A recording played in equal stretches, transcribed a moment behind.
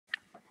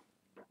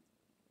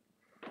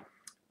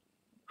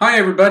Hi,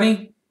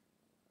 everybody.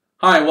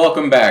 Hi,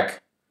 welcome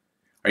back.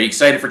 Are you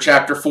excited for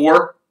Chapter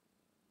 4?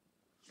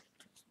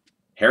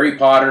 Harry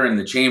Potter and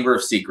the Chamber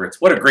of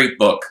Secrets. What a great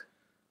book.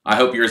 I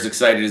hope you're as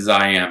excited as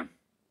I am.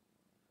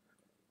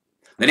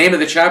 The name of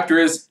the chapter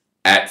is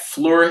At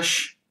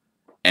Flourish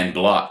and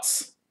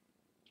Blotts.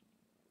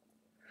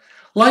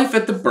 Life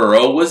at the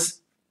Burrow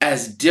was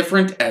as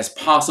different as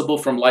possible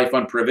from life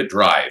on Privet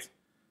Drive.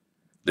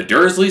 The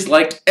Dursleys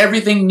liked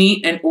everything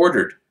neat and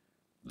ordered.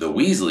 The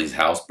Weasleys'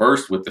 house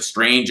burst with the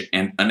strange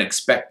and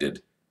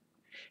unexpected.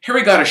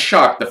 Harry got a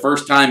shock the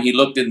first time he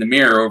looked in the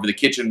mirror over the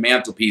kitchen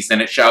mantelpiece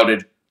and it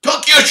shouted,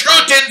 "Took you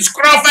shooting,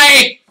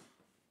 Scruffy!"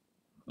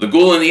 The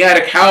ghoul in the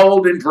attic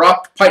howled and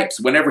dropped pipes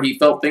whenever he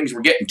felt things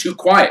were getting too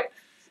quiet,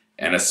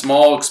 and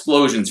small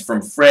explosions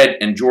from Fred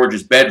and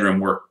George's bedroom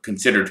were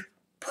considered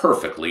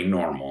perfectly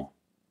normal.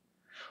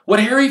 What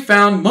Harry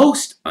found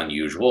most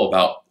unusual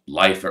about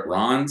life at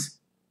Ron's,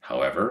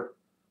 however,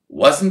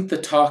 wasn't the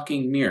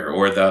talking mirror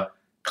or the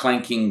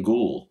clanking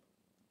ghoul.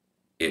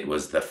 It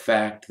was the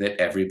fact that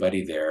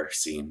everybody there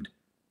seemed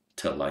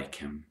to like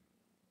him.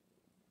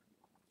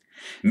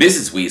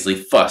 Mrs.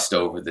 Weasley fussed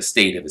over the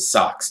state of his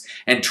socks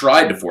and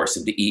tried to force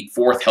him to eat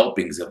 4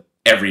 helpings of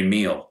every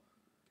meal.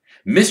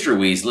 Mr.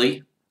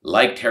 Weasley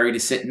liked Harry to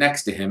sit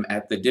next to him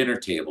at the dinner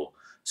table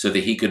so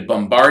that he could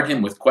bombard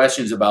him with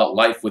questions about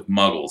life with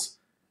muggles,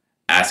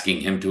 asking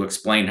him to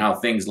explain how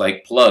things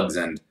like plugs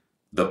and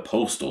the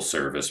postal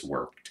service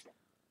worked.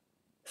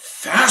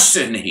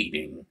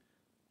 "Fascinating,"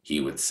 he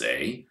would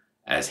say,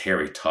 as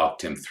Harry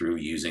talked him through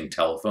using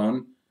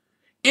telephone.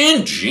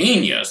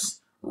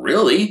 "Ingenious.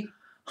 Really?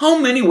 How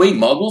many way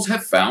muggles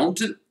have found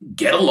to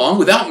get along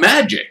without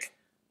magic?"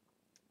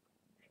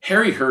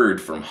 Harry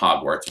heard from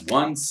Hogwarts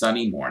one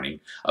sunny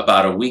morning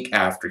about a week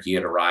after he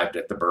had arrived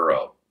at the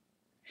Burrow.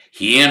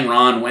 He and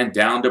Ron went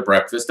down to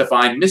breakfast to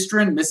find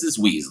Mr. and Mrs.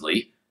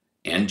 Weasley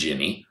and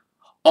Ginny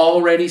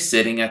already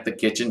sitting at the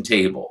kitchen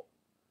table.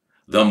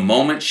 The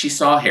moment she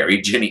saw Harry,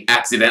 Ginny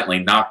accidentally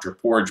knocked her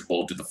porridge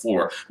bowl to the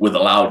floor with a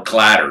loud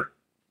clatter.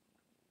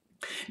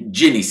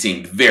 Ginny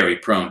seemed very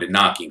prone to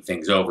knocking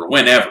things over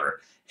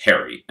whenever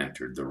Harry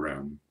entered the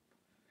room.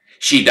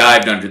 She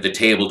dived under the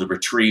table to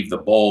retrieve the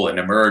bowl and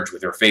emerged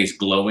with her face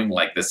glowing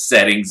like the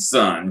setting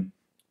sun.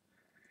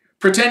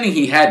 Pretending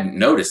he hadn't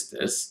noticed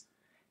this,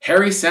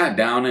 Harry sat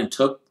down and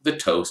took the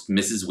toast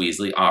Mrs.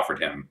 Weasley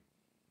offered him.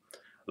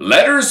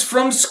 "Letters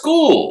from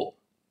school,"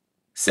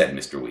 said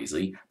Mr.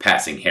 Weasley,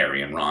 passing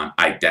Harry and Ron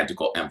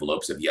identical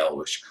envelopes of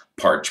yellowish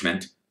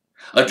parchment,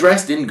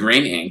 addressed in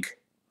green ink.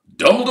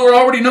 "Dumbledore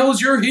already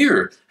knows you're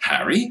here.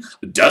 Harry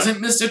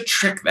doesn't miss a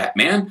trick, that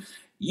man.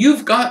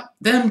 You've got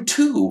them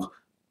too,"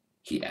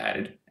 he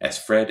added, as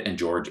Fred and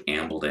George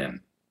ambled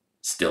in,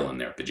 still in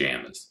their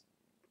pajamas.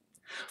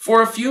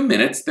 For a few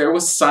minutes there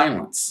was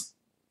silence,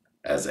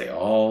 as they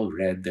all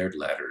read their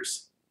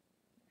letters.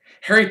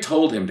 Harry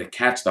told him to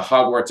catch the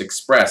Hogwarts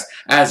Express,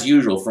 as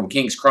usual, from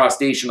King's Cross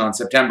Station on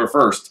September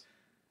 1st.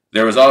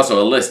 There was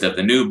also a list of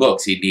the new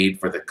books he'd need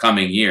for the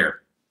coming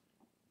year.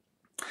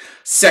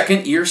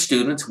 Second-year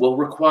students will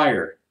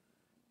require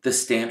The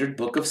Standard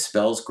Book of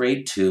Spells,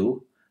 Grade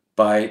 2,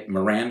 by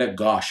Miranda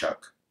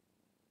Goshawk.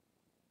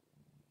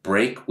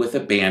 Break with a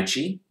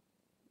Banshee,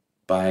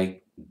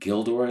 by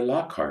Gilderoy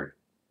Lockhart.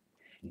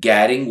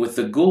 Gadding with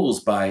the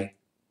Ghouls, by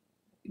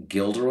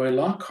Gilderoy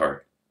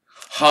Lockhart.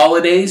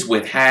 Holidays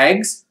with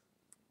Hags,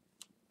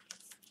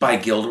 by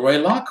Gilderoy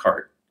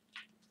Lockhart.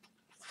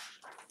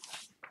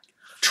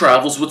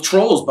 Travels with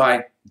Trolls,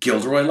 by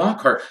Gilderoy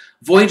Lockhart.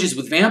 Voyages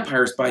with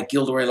Vampires, by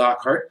Gilderoy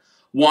Lockhart.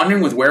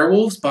 Wandering with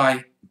Werewolves,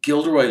 by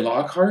Gilderoy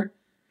Lockhart.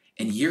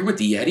 And Year with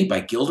the Yeti,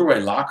 by Gilderoy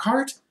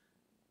Lockhart.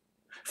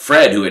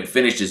 Fred, who had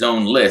finished his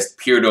own list,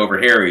 peered over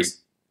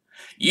Harry's.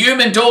 "You've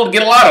been told to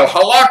get a lot of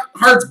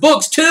Lockhart's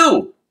books,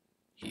 too,"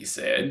 he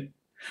said.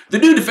 "The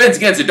new Defense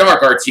Against the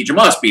Dark Arts teacher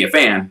must be a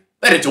fan.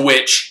 Bet it's a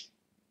witch."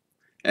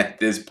 At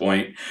this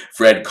point,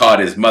 Fred caught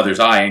his mother's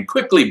eye and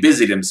quickly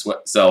busied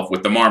himself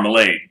with the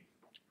marmalade.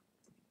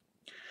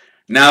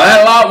 "Now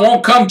that lot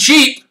won't come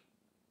cheap,"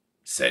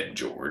 said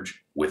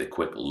George, with a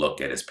quick look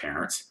at his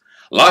parents.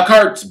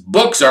 "Lockhart's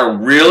books are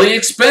really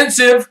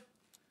expensive."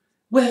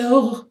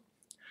 "Well,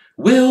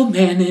 we'll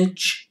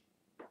manage,"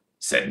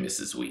 said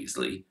Mrs.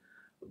 Weasley,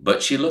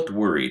 but she looked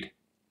worried.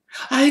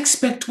 "I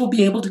expect we'll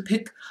be able to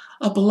pick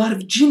up a lot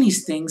of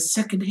Ginny's things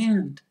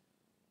secondhand."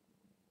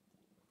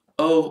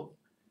 "Oh,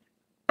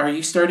 are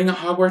you starting at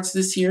Hogwarts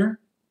this year?"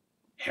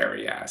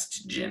 Harry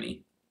asked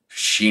Ginny.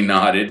 She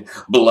nodded,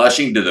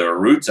 blushing to the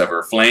roots of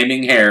her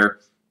flaming hair,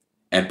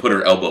 and put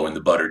her elbow in the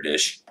butter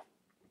dish.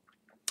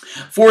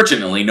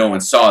 Fortunately, no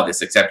one saw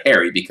this except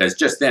Harry, because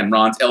just then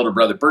Ron's elder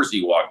brother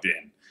Percy walked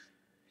in.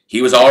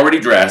 He was already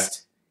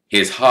dressed,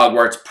 his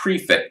Hogwarts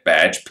prefect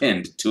badge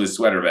pinned to his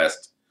sweater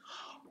vest.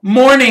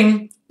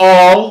 "Morning,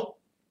 all,"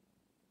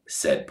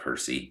 said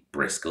Percy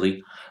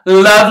briskly.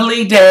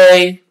 "Lovely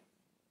day."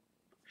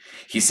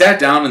 He sat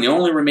down in the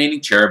only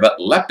remaining chair,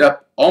 but leapt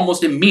up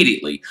almost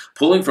immediately,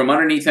 pulling from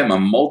underneath him a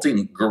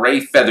molting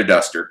gray feather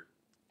duster.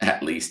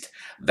 At least,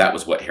 that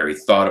was what Harry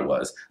thought it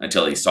was,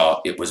 until he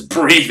saw it was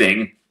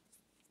breathing.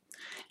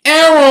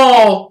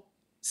 "Errol!"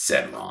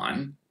 said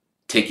Ron,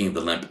 taking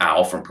the limp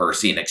owl from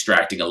Percy and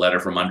extracting a letter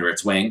from under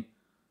its wing.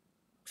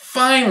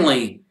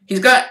 "Finally! He's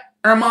got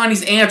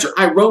Hermione's answer.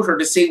 I wrote her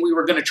to say we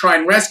were going to try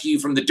and rescue you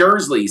from the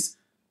Dursleys."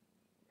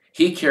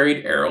 He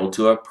carried Errol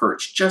to a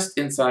perch just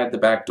inside the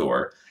back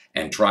door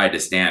and tried to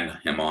stand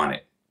him on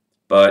it.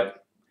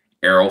 But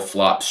Errol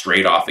flopped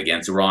straight off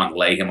again, so Ron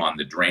lay him on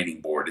the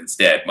draining board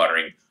instead,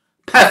 muttering,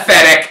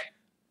 "Pathetic!"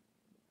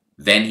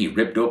 Then he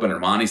ripped open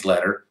Hermione's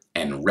letter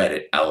and read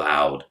it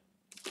aloud.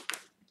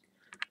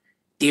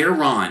 "Dear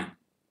Ron,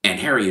 and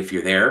Harry if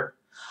you're there,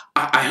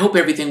 I hope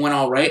everything went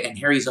all right and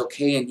Harry's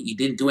okay and you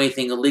didn't do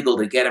anything illegal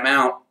to get him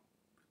out,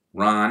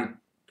 Ron,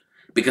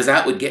 because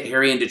that would get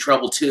Harry into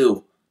trouble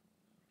too.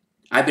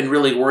 I've been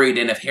really worried,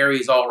 and if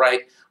Harry's all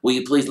right, will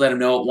you please let him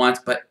know at once,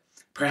 but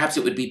perhaps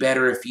it would be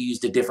better if you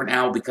used a different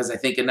owl because I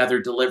think another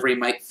delivery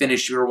might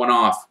finish your one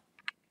off.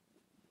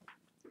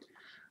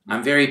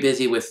 I'm very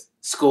busy with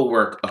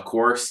schoolwork, of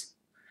course."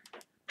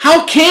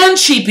 "How can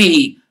she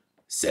be?"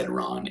 said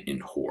Ron in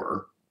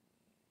horror.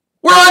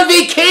 "We're on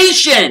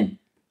vacation!"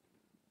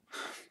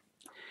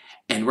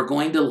 "And we're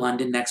going to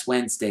London next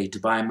Wednesday to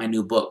buy my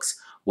new books.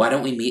 Why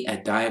don't we meet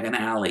at Diagon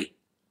Alley?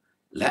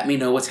 Let me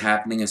know what's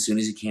happening as soon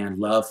as you can.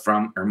 Love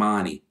from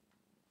Hermione."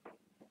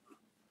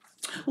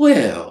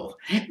 "Well,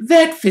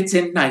 that fits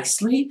in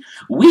nicely.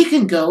 We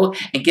can go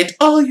and get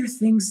all your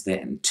things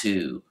then,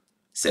 too,"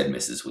 said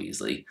Mrs.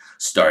 Weasley,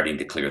 starting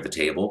to clear the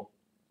table.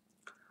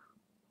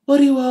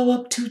 "What are you all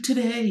up to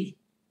today?"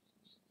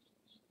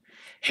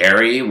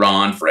 Harry,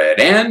 Ron, Fred,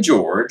 and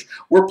George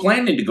were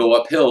planning to go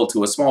uphill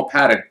to a small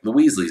paddock the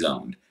Weasleys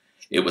owned.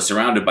 It was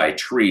surrounded by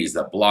trees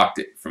that blocked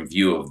it from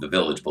view of the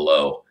village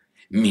below,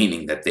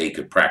 meaning that they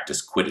could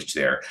practice Quidditch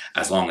there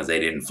as long as they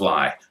didn't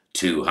fly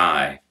too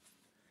high.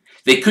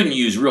 They couldn't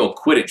use real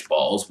Quidditch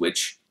balls,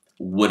 which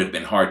would have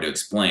been hard to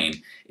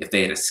explain if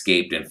they had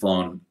escaped and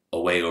flown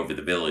away over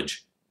the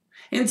village.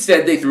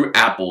 Instead, they threw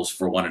apples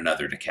for one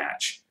another to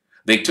catch.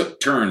 They took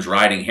turns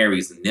riding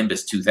Harry's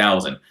Nimbus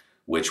 2000,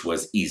 which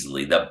was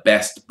easily the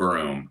best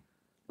broom.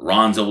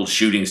 Ron's old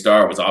shooting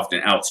star was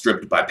often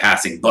outstripped by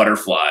passing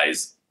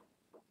butterflies.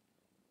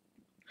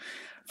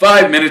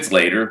 5 minutes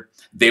later,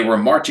 they were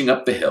marching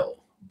up the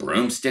hill,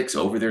 broomsticks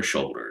over their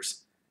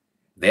shoulders.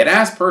 They had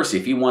asked Percy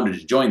if he wanted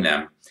to join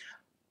them,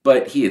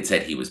 but he had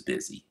said he was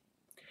busy.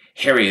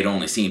 Harry had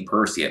only seen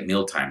Percy at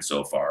mealtime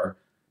so far.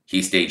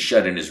 He stayed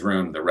shut in his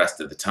room the rest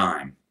of the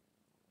time.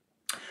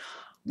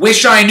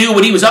 "Wish I knew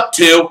what he was up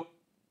to,"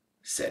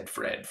 said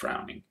Fred,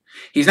 frowning.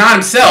 "He's not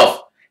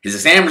himself. His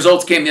exam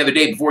results came the other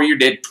day before you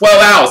did.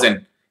 12 hours,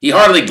 and he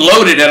hardly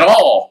gloated at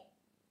all."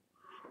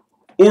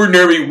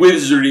 "Ordinary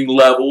wizarding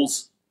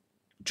levels,"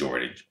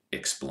 George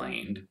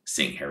explained,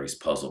 seeing Harry's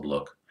puzzled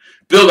look.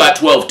 "Bill got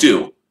 12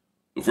 too.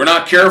 If we're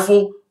not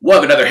careful, we'll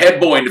have another head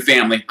boy in the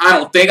family. I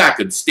don't think I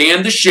could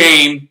stand the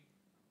shame."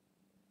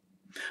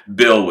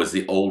 Bill was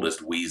the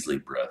oldest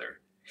Weasley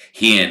brother.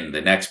 He and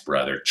the next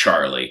brother,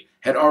 Charlie,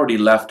 had already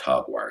left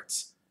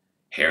Hogwarts.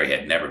 Harry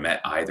had never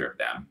met either of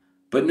them,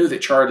 but knew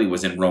that Charlie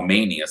was in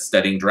Romania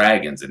studying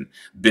dragons and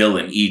Bill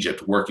in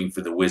Egypt working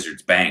for the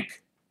Wizards'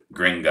 Bank,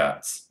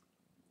 Gringotts.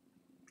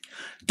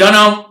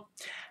 "Dunno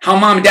how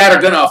Mom and Dad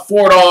are going to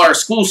afford all our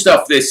school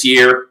stuff this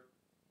year,"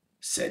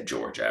 said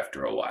George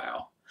after a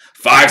while.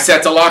 5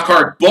 sets of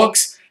Lockhart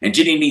books, and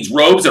Ginny needs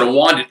robes and a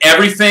wand and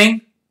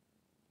everything."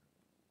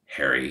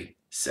 Harry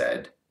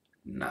said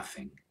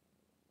nothing.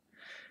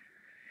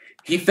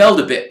 He felt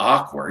a bit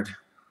awkward.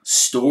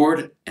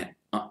 Stored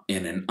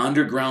in an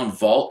underground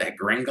vault at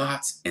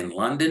Gringotts in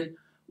London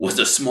was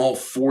a small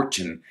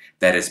fortune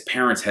that his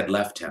parents had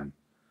left him.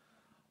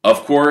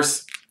 Of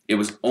course, it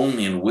was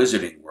only in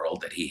Wizarding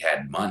World that he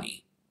had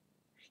money.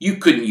 You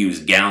couldn't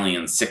use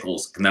Galleon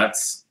Sickles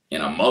Knuts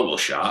in a muggle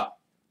shop.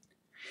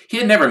 He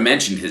had never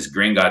mentioned his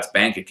Gringotts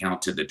bank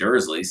account to the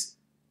Dursleys.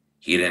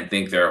 He didn't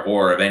think their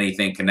horror of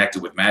anything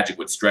connected with magic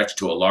would stretch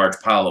to a large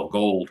pile of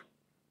gold.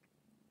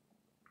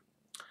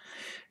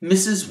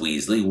 Mrs.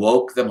 Weasley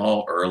woke them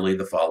all early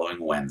the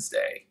following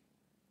Wednesday.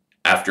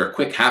 After a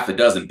quick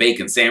 6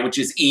 bacon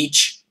sandwiches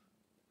each,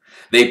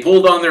 they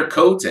pulled on their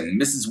coats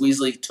and Mrs.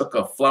 Weasley took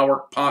a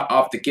flower pot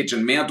off the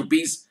kitchen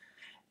mantelpiece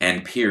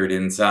and peered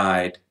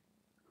inside.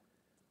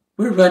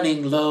 "We're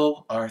running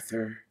low,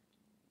 Arthur,"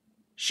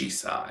 she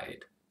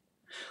sighed.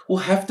 "We'll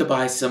have to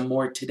buy some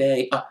more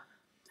today.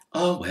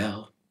 Oh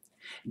well,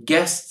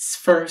 guests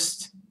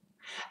first.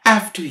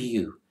 After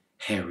you,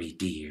 Harry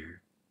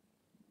dear."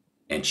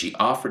 And she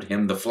offered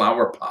him the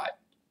flower pot.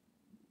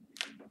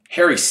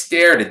 Harry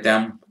stared at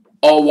them,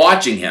 all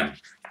watching him.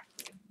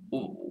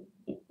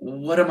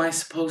 "What am I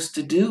supposed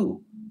to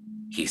do?"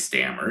 he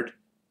stammered.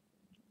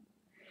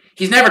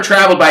 "He's never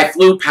traveled by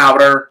flute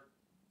powder,"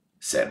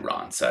 said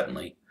Ron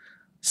suddenly.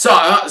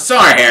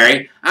 Sorry,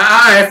 Harry.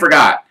 I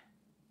forgot."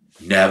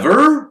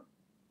 "Never?"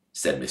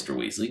 said Mr.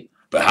 Weasley.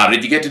 "But how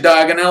did you get to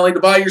Diagon Alley to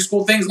buy your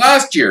school things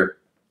last year?"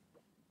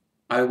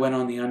 "I went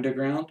on the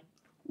underground."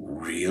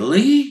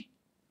 "Really?"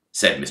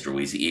 said Mr.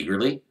 Weasley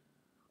eagerly.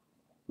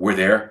 "Were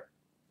there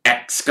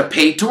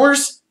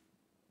excavators?"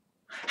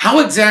 How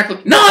exactly?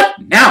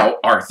 Not now,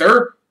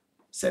 Arthur,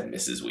 said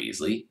Mrs.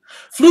 Weasley.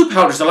 Flue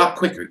powder's a lot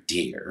quicker,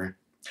 dear.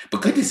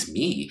 But goodness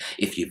me,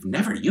 if you've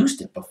never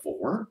used it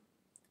before.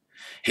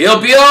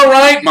 He'll be all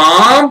right,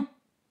 Mom,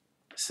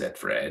 said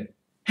Fred.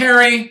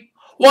 Harry,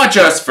 watch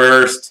us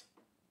first.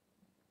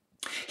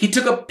 He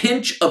took a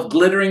pinch of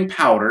glittering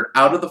powder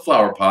out of the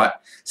flower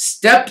pot,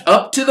 stepped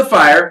up to the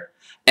fire,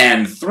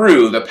 and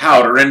threw the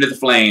powder into the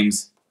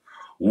flames.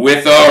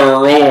 With a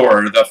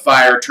roar, the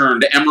fire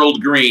turned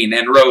emerald green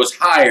and rose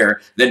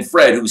higher than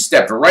Fred, who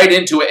stepped right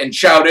into it and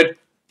shouted,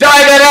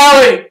 Diagon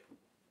Alley!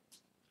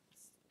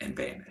 And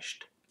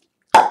vanished.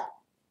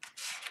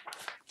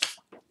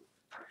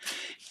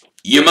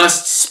 You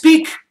must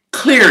speak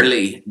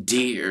clearly,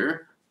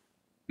 dear,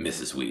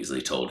 Mrs.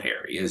 Weasley told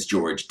Harry as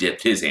George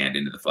dipped his hand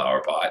into the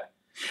flower pot.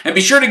 And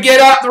be sure to get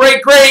out the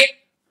right grate.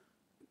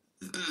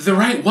 The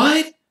right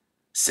what?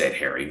 Said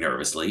Harry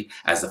nervously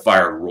as the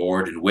fire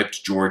roared and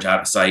whipped George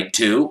out of sight,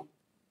 too.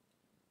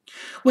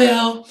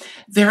 Well,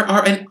 there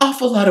are an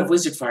awful lot of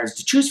wizard fires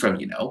to choose from,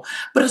 you know,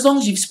 but as long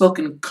as you've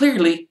spoken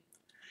clearly.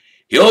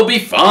 He'll be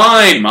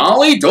fine,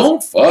 Molly,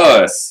 don't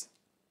fuss,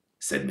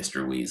 said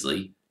Mr.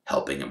 Weasley,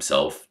 helping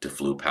himself to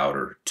Flue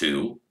powder,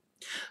 too.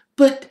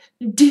 But,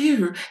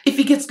 dear, if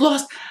he gets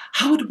lost,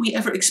 how would we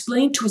ever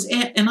explain to his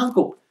aunt and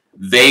uncle?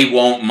 They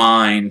won't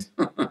mind,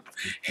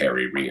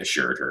 Harry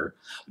reassured her.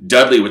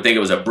 Dudley would think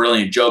it was a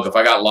brilliant joke if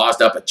I got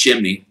lost up a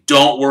chimney.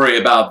 Don't worry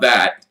about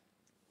that.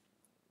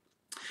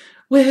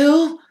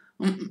 Well,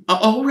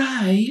 all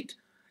right.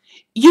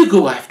 You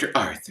go after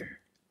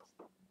Arthur,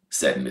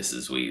 said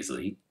Mrs.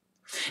 Weasley.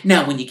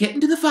 Now, when you get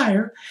into the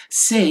fire,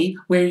 say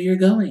where you're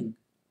going.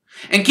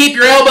 And keep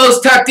your elbows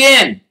tucked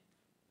in,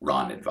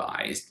 Ron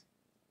advised.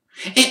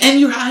 And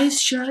your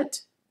eyes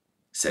shut,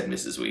 said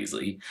Mrs.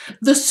 Weasley.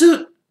 The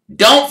suit...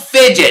 Don't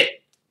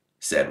fidget,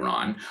 said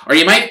Ron, or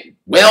you might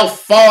well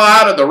fall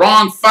out of the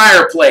wrong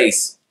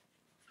fireplace.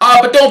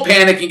 But don't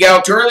panic and get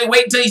out too early.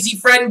 Wait until you see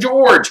Fred and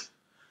George.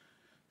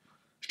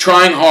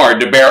 Trying hard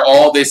to bear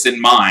all this in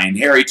mind,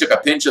 Harry took a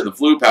pinch of the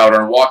Flue powder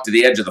and walked to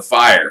the edge of the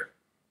fire.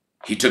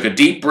 He took a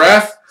deep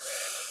breath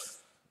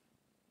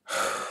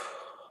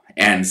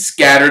and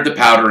scattered the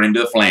powder into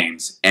the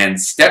flames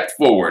and stepped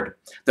forward.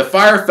 The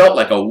fire felt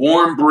like a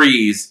warm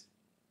breeze.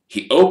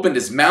 He opened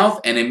his mouth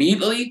and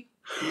immediately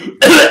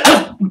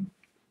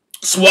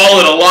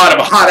swallowed a lot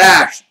of hot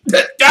ash.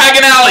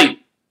 Diagon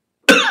Alley!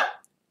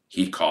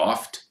 He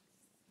coughed.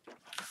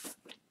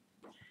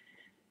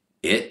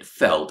 It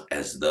felt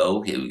as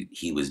though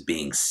he was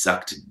being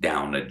sucked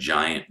down a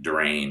giant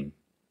drain.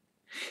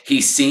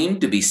 He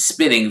seemed to be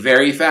spinning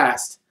very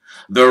fast.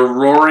 The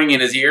roaring in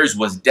his ears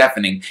was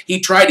deafening. He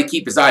tried to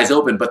keep his eyes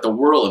open, but the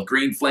whirl of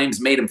green flames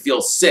made him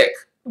feel sick.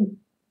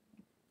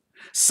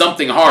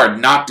 Something hard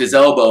knocked his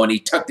elbow and he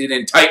tucked it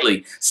in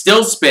tightly,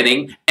 still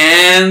spinning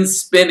and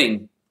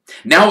spinning.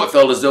 Now it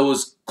felt as though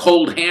his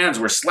cold hands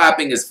were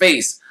slapping his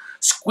face.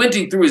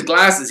 Squinting through his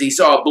glasses, he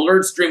saw a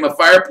blurred stream of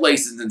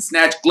fireplaces and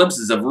snatched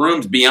glimpses of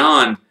rooms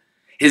beyond.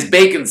 His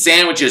bacon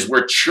sandwiches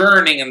were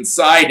churning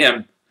inside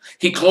him.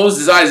 He closed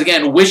his eyes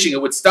again, wishing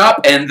it would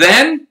stop, and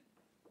then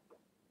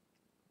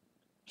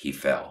he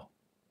fell,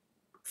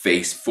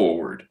 face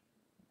forward,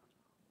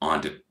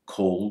 onto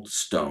cold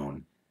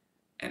stone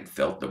and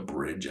felt the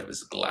bridge of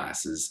his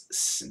glasses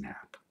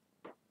snap.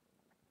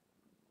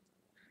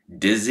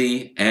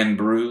 Dizzy and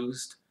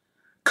bruised,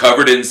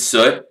 covered in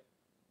soot,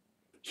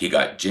 he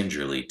got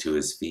gingerly to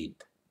his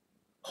feet,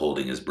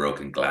 holding his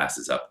broken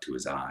glasses up to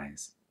his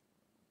eyes.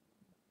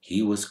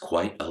 He was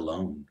quite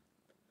alone,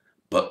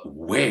 but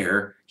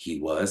where he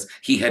was,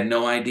 he had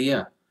no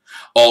idea.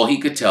 All he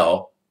could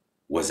tell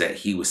was that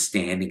he was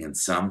standing in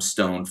some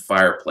stone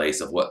fireplace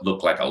of what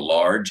looked like a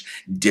large,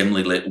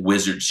 dimly lit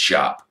wizard's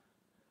shop.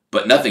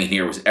 But nothing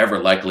here was ever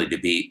likely to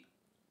be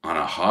on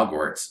a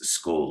Hogwarts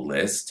school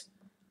list.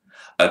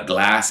 A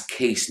glass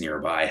case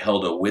nearby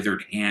held a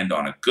withered hand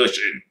on a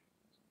cushion,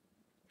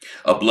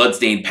 a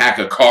bloodstained pack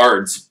of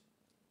cards,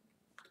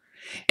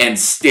 and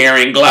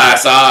staring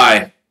glass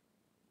eye.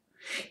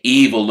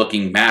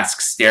 Evil-looking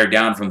masks stared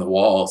down from the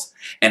walls.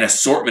 An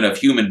assortment of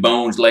human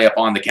bones lay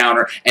upon the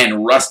counter,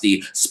 and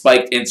rusty,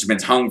 spiked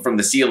instruments hung from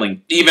the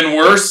ceiling. Even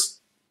worse,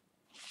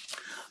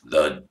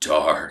 the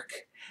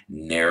dark,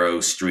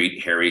 narrow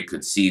street Harry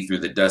could see through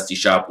the dusty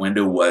shop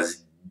window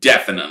was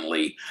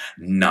definitely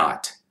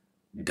not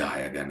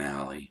Diagon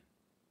Alley.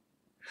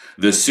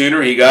 The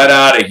sooner he got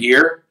out of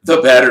here,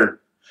 the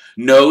better.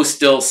 Nose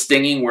still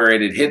stinging where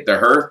it had hit the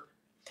hearth,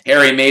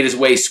 Harry made his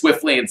way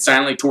swiftly and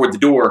silently toward the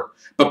door.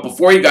 But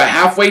before he got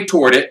halfway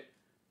toward it,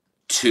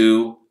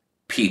 two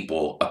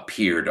people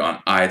appeared on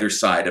either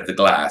side of the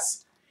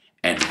glass,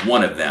 and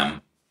one of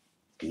them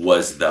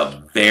was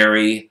the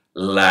very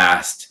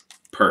last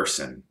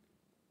person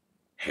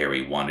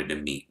Harry wanted to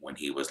meet when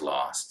he was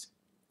lost,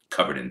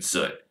 covered in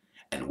soot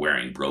and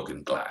wearing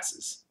broken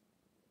glasses.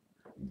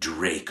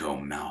 Draco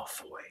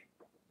Malfoy.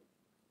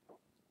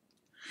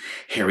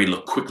 Harry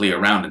looked quickly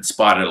around and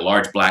spotted a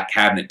large black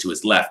cabinet to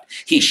his left.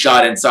 He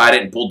shot inside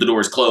it and pulled the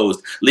doors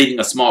closed, leaving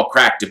a small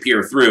crack to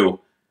peer through.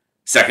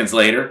 Seconds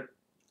later,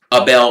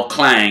 A bell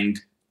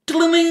clanged,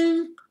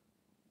 ding,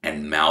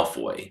 and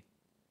Malfoy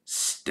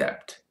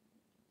stepped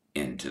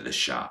into the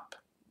shop.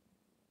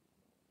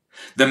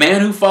 The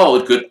man who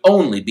followed could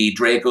only be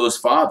Draco's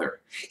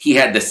father. He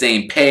had the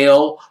same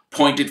pale,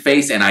 pointed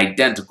face and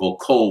identical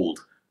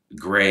cold,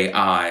 gray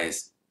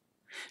eyes.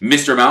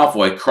 Mr.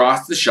 Malfoy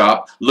crossed the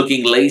shop,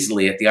 looking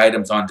lazily at the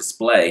items on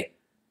display,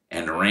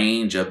 and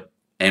rang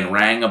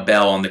a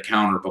bell on the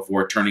counter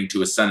before turning to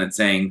his son and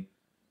saying,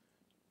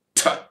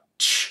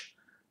 "Touch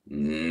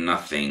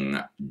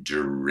nothing,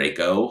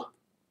 Draco."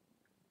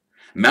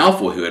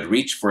 Malfoy, who had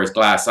reached for his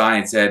glass eye,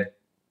 and said,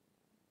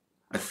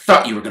 "I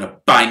thought you were going to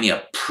buy me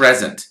a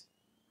present."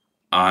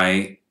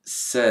 "I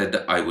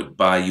said I would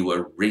buy you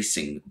a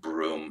racing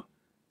broom,"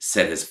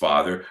 said his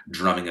father,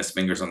 drumming his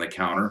fingers on the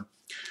counter.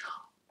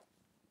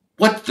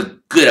 "What's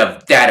the good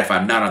of that if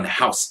I'm not on the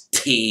house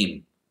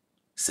team?"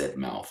 said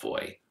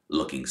Malfoy,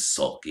 looking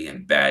sulky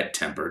and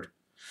bad-tempered.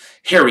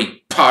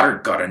 "Harry Potter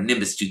got a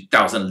Nimbus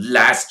 2000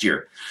 last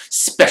year.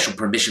 Special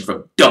permission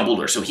from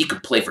Dumbledore so he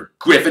could play for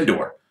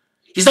Gryffindor.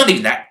 He's not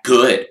even that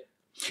good.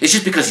 It's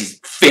just because he's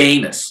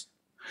famous.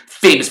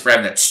 Famous for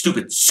having that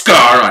stupid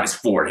scar on his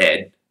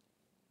forehead."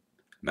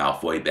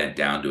 Malfoy bent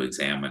down to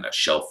examine a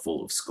shelf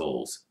full of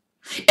skulls.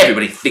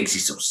 "Everybody thinks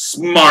he's so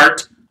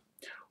smart.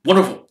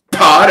 Wonderful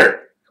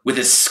Potter with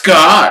his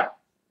scar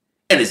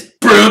and his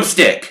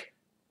broomstick."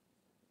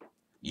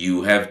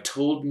 "You have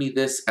told me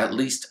this at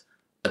least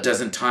a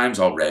dozen times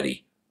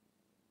already,"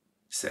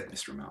 said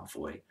Mr.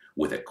 Malfoy,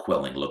 with a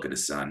quelling look at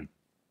his son.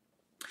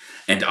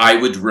 "And I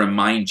would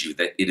remind you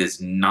that it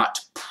is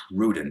not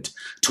prudent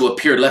to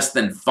appear less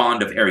than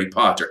fond of Harry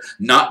Potter,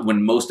 not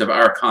when most of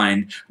our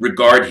kind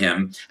regard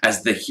him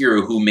as the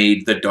hero who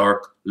made the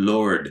Dark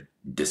Lord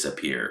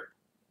disappear."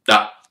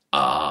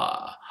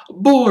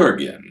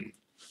 Borgin."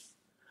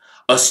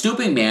 A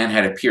stooping man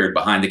had appeared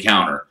behind the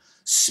counter,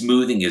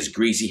 smoothing his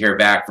greasy hair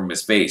back from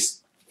his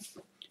face.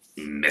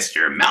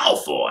 "Mr.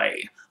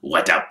 Malfoy,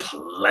 what a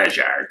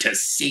pleasure to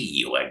see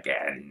you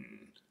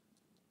again,"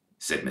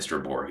 said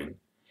Mr. Borgin,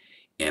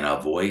 in a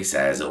voice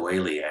as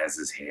oily as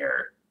his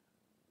hair.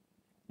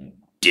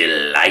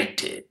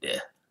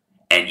 "Delighted.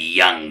 And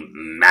young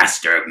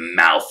Master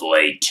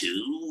Malfoy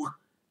too?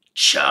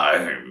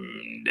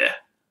 Charmed.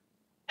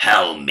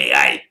 How may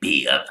I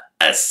be of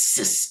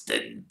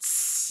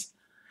assistance?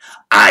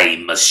 I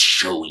must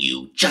show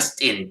you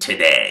just in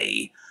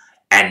today,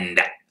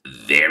 and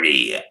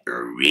very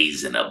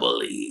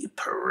reasonably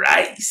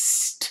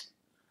priced."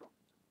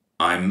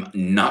 "I'm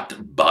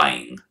not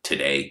buying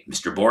today,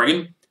 Mr.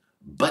 Borgin,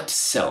 but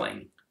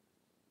selling,"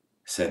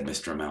 said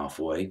Mr.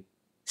 Malfoy.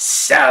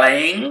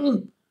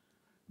 "Selling?"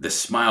 The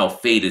smile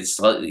faded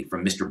slightly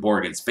from Mr.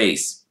 Borgin's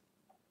face.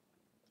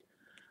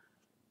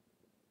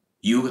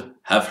 "You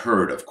have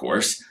heard, of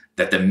course,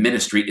 that the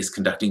Ministry is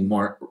conducting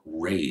more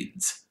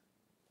raids,"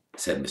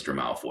 said Mr.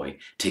 Malfoy,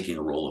 taking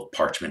a roll of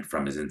parchment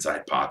from his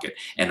inside pocket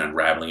and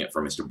unraveling it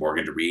for Mr.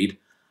 Borgin to read.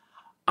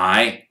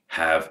 "I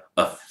have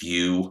a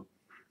few,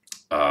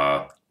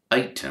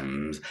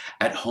 items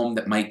at home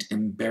that might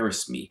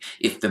embarrass me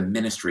if the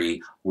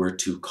Ministry were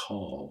to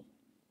call."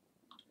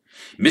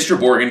 Mr.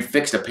 Borgin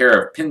fixed a pair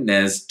of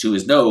pince-nez to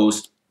his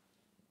nose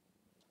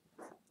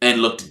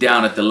and looked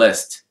down at the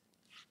list.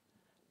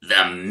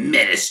 "The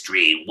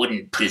Ministry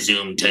wouldn't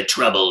presume to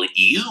trouble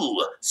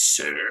you,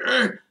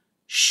 sir,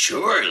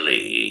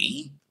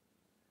 surely?"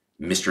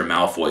 Mr.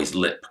 Malfoy's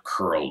lip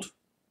curled.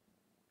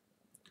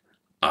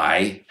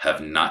 "I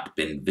have not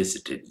been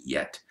visited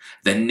yet.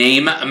 The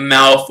name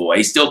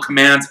Malfoy still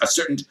commands a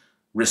certain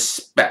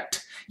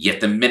respect, yet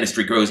the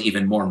Ministry grows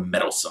even more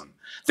meddlesome.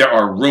 There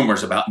are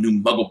rumors about new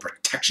Muggle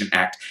Protection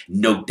Act.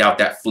 No doubt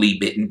that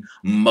flea-bitten,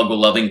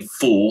 Muggle-loving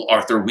fool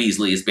Arthur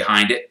Weasley is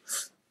behind it."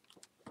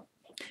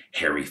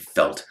 Harry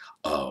felt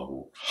a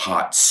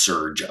hot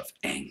surge of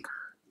anger.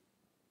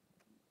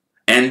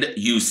 "And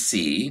you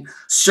see,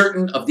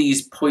 certain of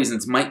these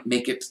poisons might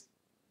make it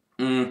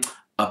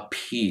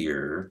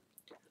appear—"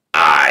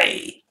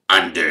 "I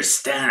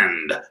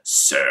understand,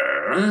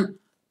 sir.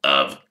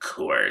 Of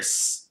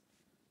course,"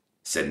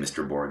 said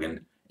Mr.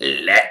 Borgin.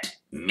 "Let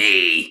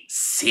me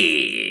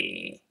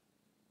see."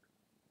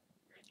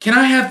 "Can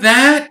I have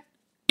that?"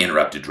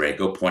 interrupted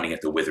Draco, pointing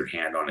at the withered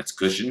hand on its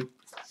cushion.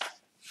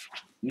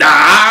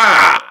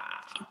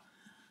 "Ah!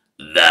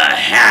 The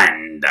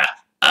Hand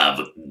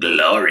of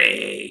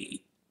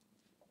Glory,"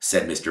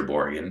 said Mr.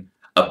 Borgin,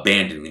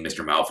 abandoning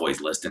Mr.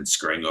 Malfoy's list and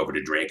scurrying over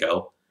to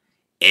Draco.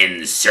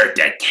 "Insert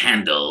a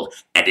candle,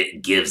 and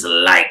it gives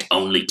light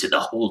only to the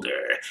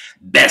holder.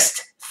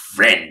 Best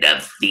friend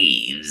of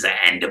thieves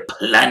and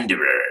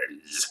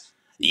plunderers.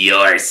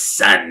 Your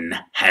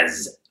son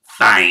has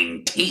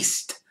fine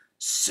taste,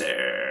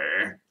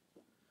 sir."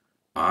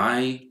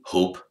 "I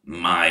hope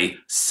my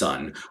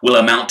son will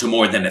amount to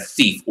more than a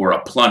thief or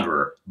a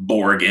plunderer,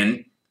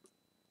 Borgin,"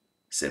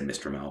 said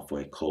Mr.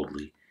 Malfoy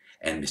coldly,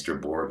 and Mr.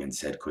 Borgin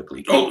said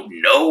quickly, "Oh,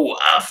 no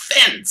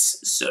offense,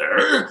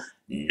 sir.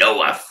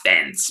 No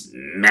offense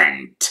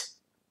meant."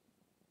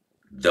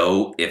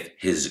 "Though if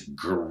his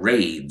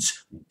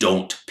grades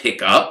don't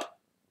pick up,"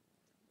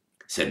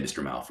 said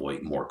Mr.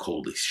 Malfoy, more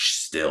coldly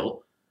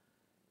still.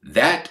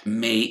 "That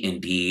may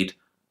indeed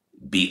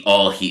be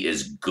all he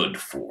is good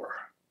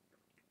for."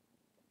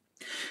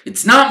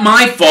 "It's not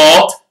my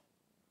fault,"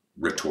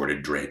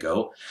 retorted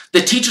Draco.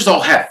 "The teachers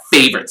all have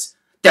favorites.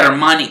 That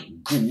Hermione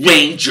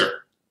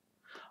Granger."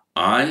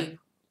 "I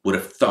would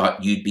have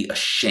thought you'd be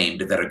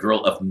ashamed that a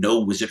girl of no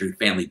wizardry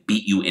family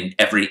beat you in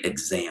every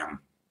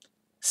exam,"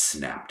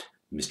 snapped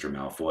Mr.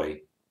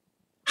 Malfoy.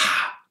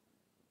 "Ha!"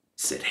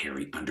 said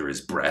Harry under his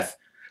breath,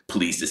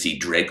 pleased to see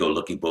Draco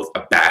looking both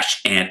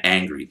abashed and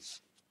angry.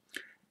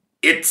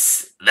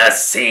 "It's the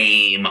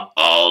same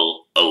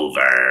all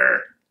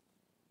over,"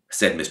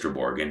 said Mr.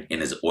 Borgin in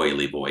his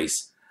oily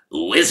voice.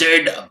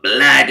 "Wizard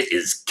blood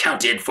is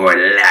counted for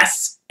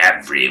less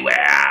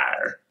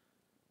everywhere."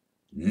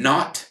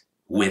 "Not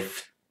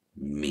with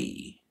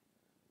me,"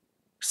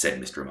 said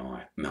Mr.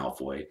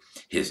 Malfoy,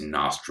 his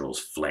nostrils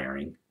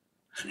flaring.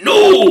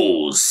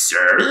 "No,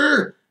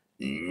 sir,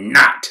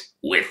 not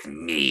with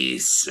me,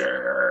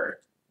 sir,"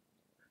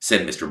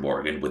 said Mr.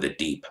 Borgin with a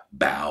deep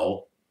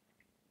bow.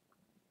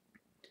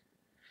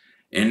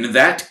 "In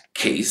that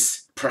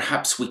case,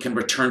 perhaps we can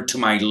return to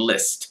my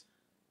list,"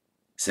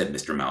 said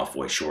Mr.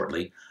 Malfoy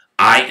shortly.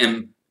 "I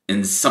am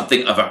in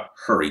something of a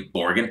hurry,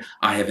 Borgin.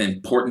 I have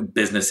important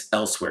business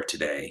elsewhere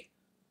today."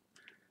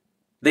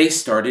 They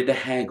started to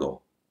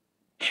haggle.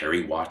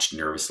 Harry watched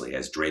nervously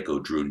as Draco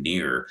drew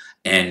nearer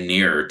and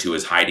nearer to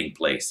his hiding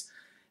place.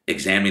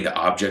 Examining the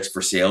objects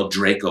for sale,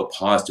 Draco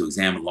paused to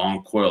examine a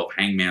long coil of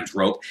hangman's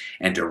rope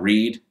and to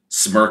read,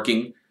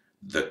 smirking,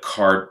 the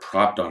card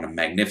propped on a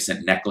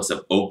magnificent necklace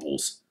of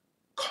opals.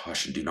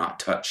 "Caution, do not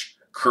touch.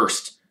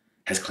 Cursed.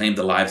 Has claimed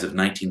the lives of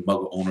 19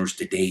 Muggle owners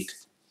to date."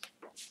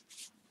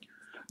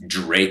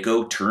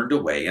 Draco turned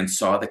away and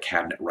saw the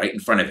cabinet right in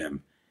front of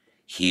him.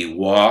 He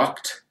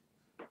walked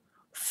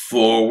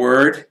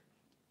forward.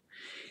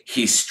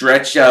 He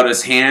stretched out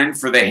his hand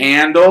for the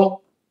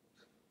handle.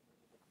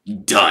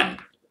 "Done,"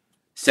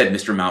 said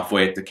Mr.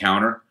 Malfoy at the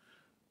counter.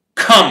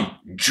 "Come,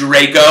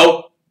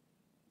 Draco."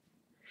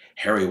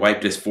 Harry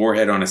wiped his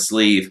forehead on his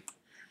sleeve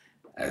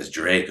as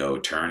Draco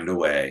turned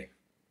away.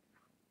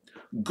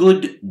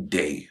 "Good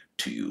day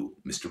to you,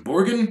 Mr.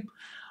 Borgin.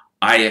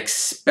 I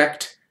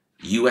expect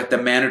you at the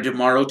manor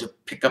tomorrow to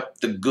pick up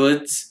the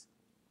goods."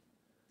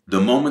 The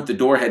moment the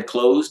door had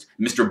closed,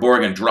 Mr.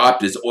 Borgin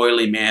dropped his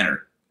oily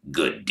manner.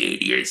 "Good day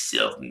to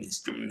yourself,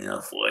 Mr.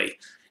 Malfoy.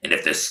 And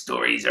if the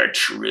stories are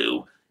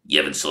true, you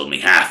haven't sold me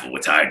half of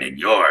what's hiding in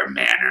your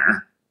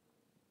manor."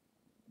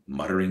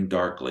 Muttering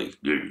darkly,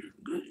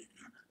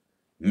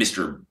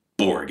 Mr.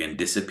 Borgin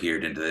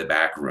disappeared into the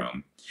back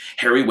room.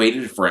 Harry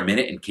waited for a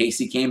minute in case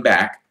he came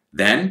back,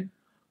 then,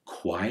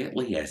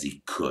 quietly as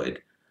he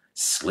could,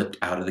 slipped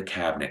out of the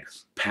cabinet,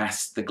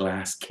 past the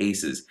glass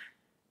cases,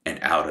 and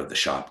out of the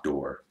shop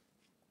door.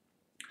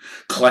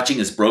 Clutching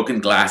his broken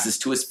glasses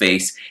to his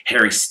face,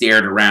 Harry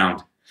stared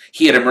around.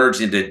 He had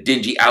emerged into a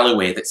dingy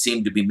alleyway that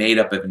seemed to be made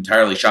up of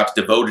entirely shops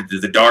devoted to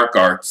the dark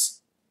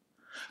arts.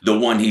 The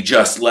one he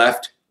just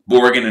left,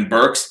 Borgin and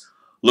Burke's,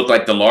 looked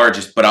like the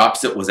largest, but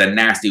opposite was a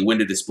nasty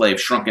window display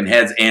of shrunken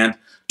heads and,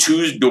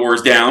 2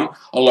 doors down,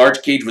 a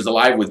large cage was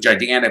alive with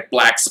gigantic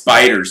black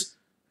spiders.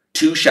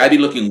 2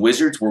 shabby-looking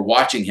wizards were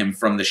watching him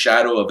from the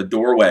shadow of a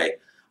doorway,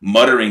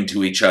 muttering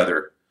to each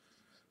other.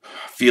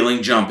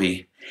 Feeling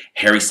jumpy,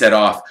 Harry set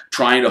off,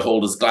 trying to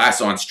hold his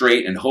glass on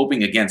straight and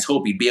hoping against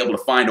hope he'd be able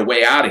to find a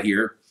way out of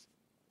here.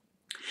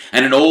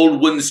 And an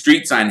old wooden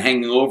street sign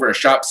hanging over a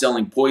shop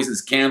selling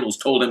poisonous candles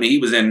told him he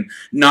was in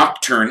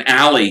Nocturne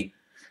Alley.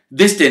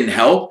 This didn't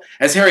help,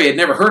 as Harry had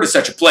never heard of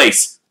such a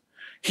place.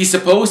 He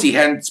supposed he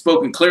hadn't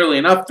spoken clearly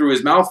enough through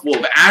his mouthful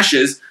of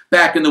ashes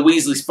back in the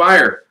Weasley's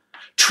fire.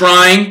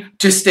 Trying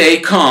to stay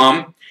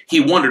calm, he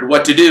wondered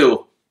what to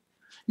do.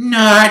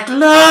 "Not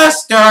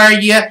lost, are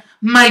you,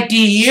 my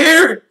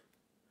dear?"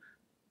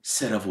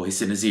 said a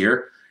voice in his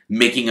ear,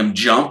 making him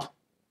jump.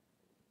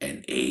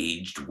 An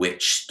aged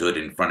witch stood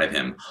in front of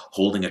him,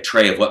 holding a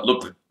tray of what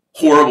looked like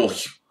horrible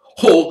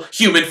whole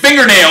human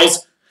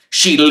fingernails.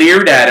 She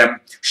leered at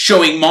him,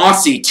 showing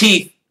mossy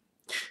teeth.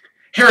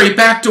 Harry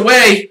backed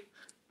away.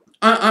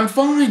 I'm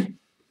fine,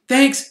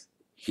 thanks,"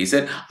 he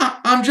said.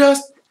 I'm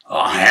just...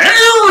 "Oh,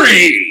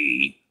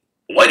 Harry!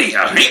 What do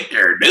you think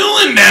you're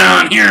doing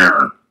down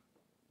here?"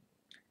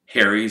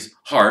 Harry's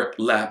heart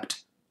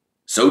leapt.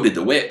 So did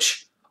the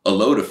witch. A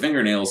load of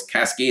fingernails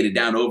cascaded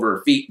down over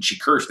her feet, and she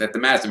cursed at the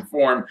massive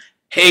form.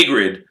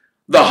 Hagrid,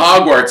 the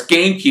Hogwarts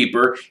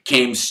gamekeeper,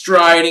 came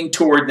striding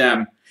toward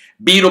them,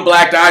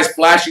 beetle-blacked eyes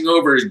flashing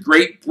over his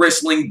great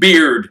bristling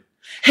beard.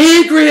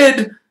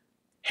 "Hagrid!"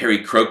 Harry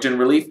croaked in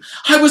relief.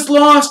 "I was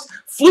lost!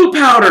 Flue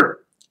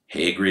powder!"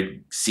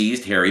 Hagrid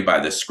seized Harry by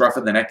the scruff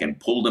of the neck and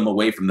pulled him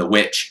away from the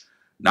witch,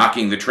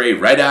 knocking the tray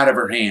right out of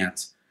her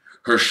hands.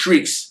 Her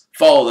shrieks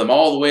followed them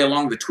all the way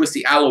along the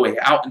twisty alleyway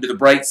out into the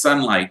bright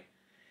sunlight.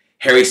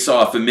 Harry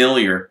saw a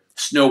familiar,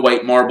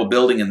 snow-white marble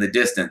building in the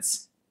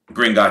distance,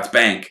 Gringotts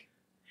Bank.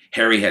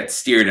 Harry had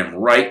steered him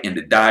right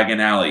into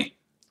Diagon Alley.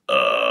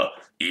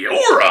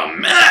 You're a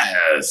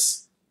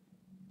mess,"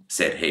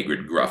 said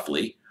Hagrid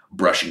gruffly,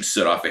 brushing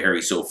soot off of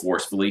Harry so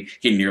forcefully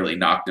he nearly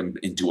knocked him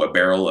into a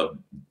barrel of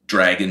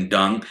dragon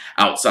dung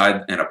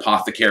outside an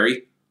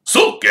apothecary.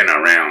 Sulking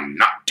around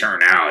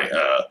Nocturne Alley,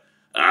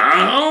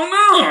 I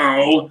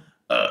don't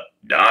know.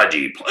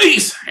 Dodgy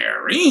place,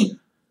 Harry.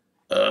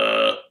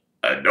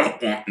 I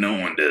don't want no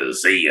one to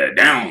see you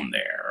down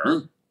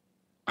there.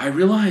 I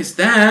realize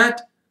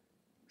that,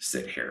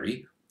 said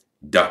Harry,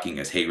 ducking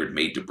as Hagrid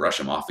made to brush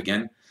him off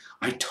again.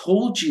 I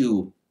told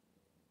you.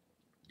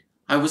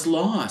 I was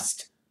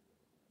lost.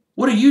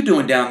 What are you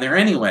doing down there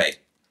anyway?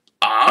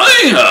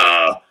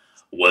 I,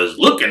 was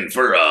looking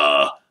for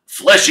a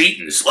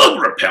flesh-eating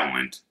slug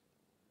repellent,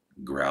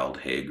 growled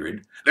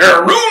Hagrid.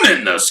 They're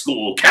ruining the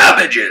school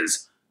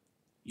cabbages.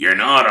 You're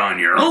not on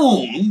your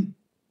own.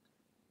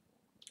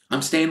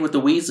 I'm staying with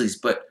the Weasleys,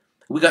 but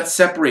we got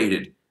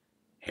separated,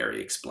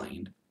 Harry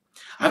explained.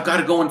 I've got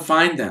to go and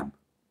find them.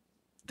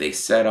 They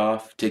set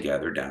off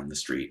together down the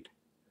street.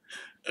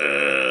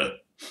 How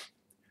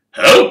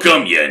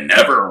come you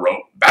never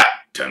wrote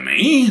back to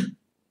me?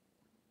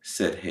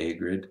 Said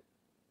Hagrid,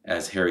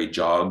 as Harry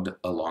jogged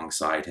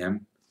alongside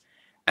him,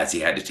 as he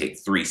had to take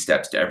 3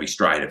 steps to every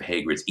stride of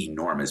Hagrid's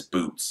enormous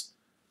boots.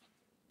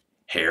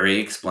 Harry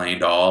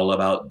explained all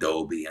about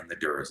Dobby and the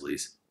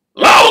Dursleys.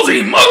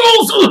 Lousy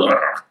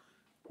muggles!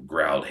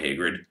 Growled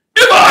Hagrid.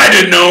 If I'd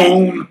have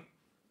known!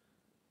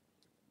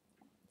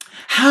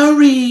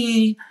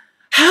 Harry!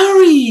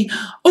 Harry!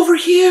 Over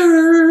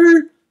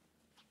here!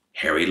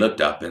 Harry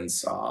looked up and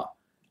saw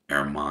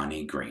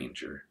Hermione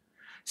Granger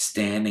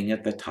standing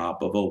at the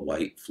top of a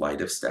white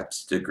flight of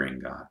steps to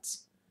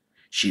Gringotts.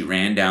 She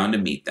ran down to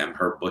meet them,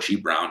 her bushy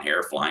brown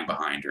hair flying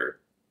behind her.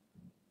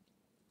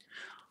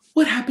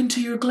 What happened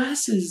to your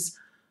glasses?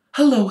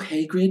 Hello,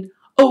 Hagrid.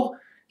 Oh,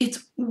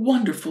 it's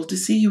wonderful to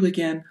see you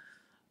again.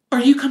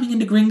 Are you coming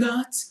into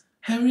Gringotts,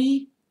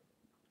 Harry?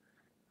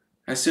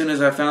 As soon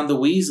as I found the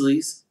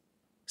Weasleys,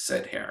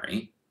 said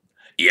Harry.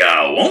 You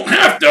won't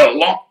have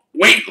to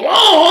wait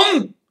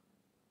long,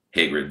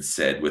 Hagrid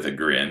said with a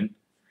grin.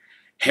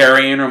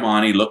 Harry and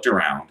Hermione looked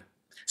around.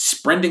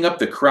 Sprinting up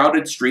the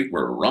crowded street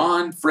were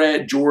Ron,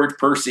 Fred, George,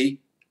 Percy,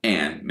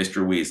 and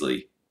Mr.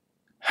 Weasley.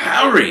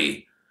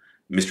 Harry,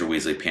 Mr.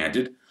 Weasley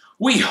panted,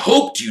 we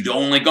hoped you'd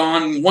only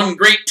gone one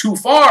grade too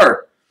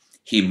far.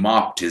 He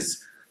mopped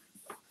his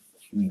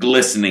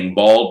glistening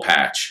bald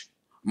patch.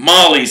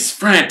 Molly's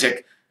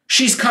frantic.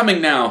 She's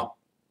coming now.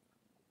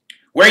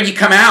 Where'd you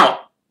come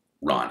out?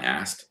 Ron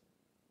asked.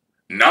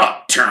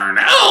 Nocturne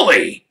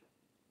Alley,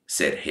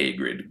 said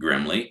Hagrid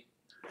grimly.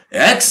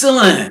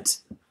 Excellent,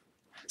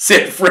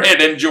 said Fred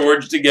and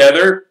George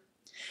together.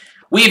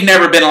 We've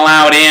never been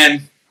allowed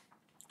in,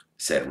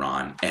 said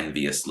Ron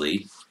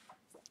enviously.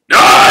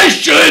 I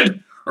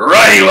should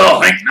right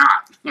well think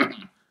not,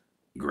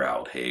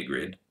 growled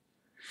Hagrid.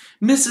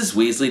 Mrs.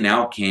 Weasley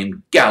now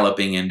came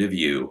galloping into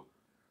view,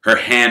 her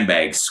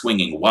handbag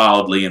swinging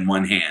wildly in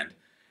one hand,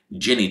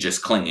 Ginny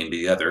just clinging to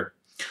the other.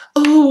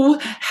 Oh,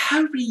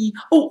 Harry!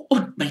 Oh,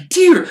 my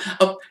dear!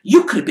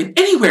 You could have been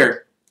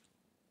anywhere!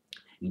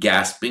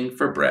 Gasping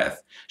for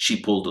breath, she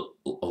pulled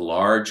a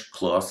large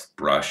cloth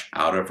brush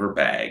out of her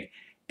bag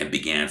and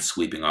began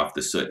sweeping off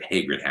the soot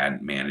Hagrid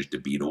hadn't managed to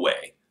beat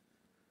away.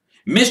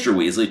 Mr.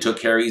 Weasley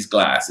took Harry's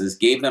glasses,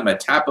 gave them a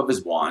tap of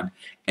his wand,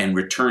 and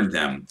returned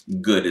them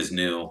good as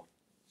new.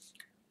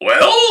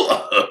 Well,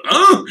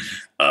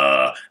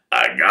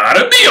 I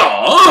gotta be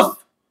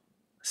off,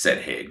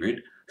 said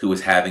Hagrid, who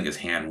was having his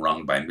hand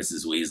wrung by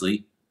Mrs.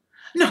 Weasley.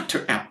 Knocked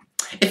her out.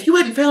 If you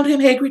hadn't found him,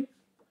 Hagrid.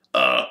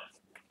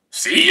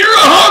 See you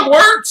at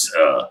Hogwarts,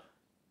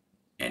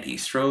 And he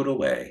strode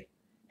away,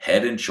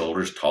 head and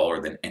shoulders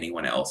taller than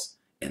anyone else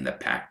in the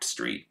packed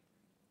street.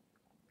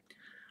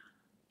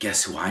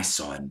 Guess who I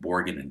saw in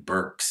Borgin and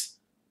Burke's?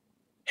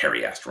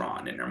 Harry asked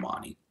Ron and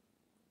Hermione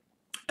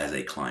as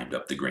they climbed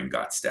up the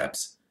Gringotts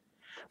steps.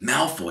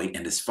 Malfoy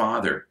and his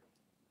father.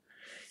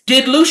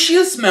 Did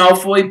Lucius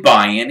Malfoy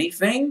buy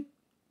anything?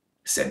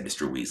 Said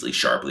Mr. Weasley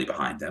sharply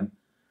behind them.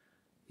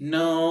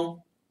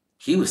 No,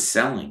 he was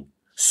selling.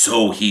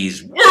 So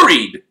he's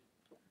worried,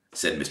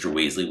 said Mr.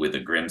 Weasley with a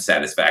grim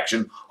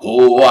satisfaction.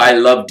 Oh, I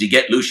love to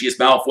get Lucius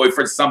Malfoy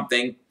for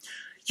something.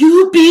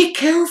 You be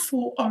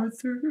careful,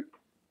 Arthur,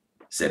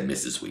 said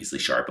Mrs. Weasley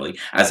sharply,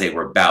 as they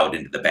were bowed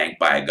into the bank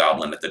by a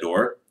goblin at the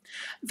door.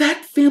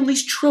 That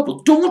family's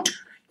trouble. Don't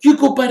you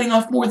go biting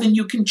off more than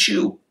you can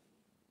chew.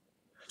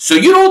 So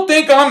you don't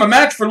think I'm a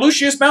match for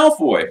Lucius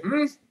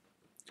Malfoy,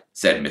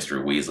 said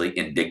Mr. Weasley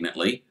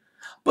indignantly.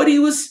 But he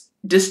was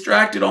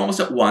distracted almost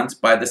at once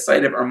by the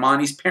sight of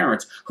Hermione's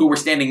parents, who were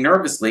standing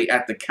nervously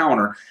at the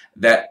counter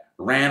that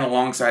ran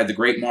alongside the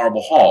great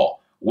marble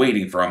hall,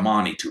 waiting for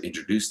Hermione to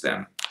introduce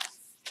them.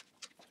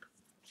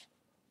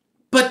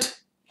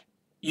 But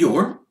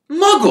you're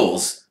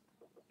muggles,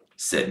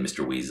 said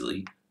Mr.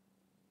 Weasley,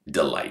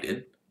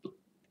 delighted.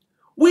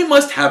 We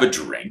must have a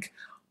drink.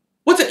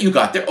 What's that you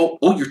got there?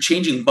 Oh, you're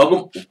changing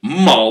muggle.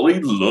 Molly,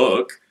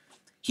 look.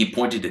 He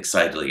pointed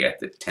excitedly at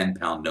the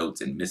 10-pound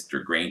notes in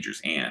Mr.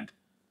 Granger's hand.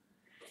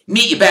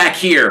 Meet you back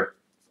here,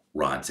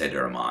 Ron said to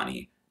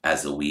Hermione,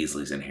 as the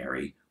Weasleys and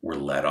Harry were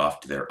led off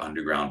to their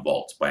underground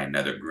vaults by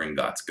another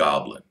Gringotts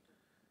goblin.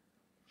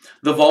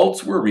 The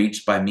vaults were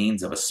reached by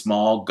means of a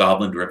small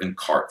goblin-driven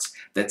carts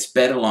that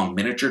sped along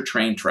miniature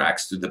train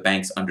tracks through the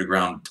bank's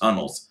underground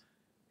tunnels.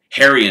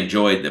 Harry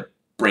enjoyed the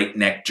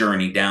breakneck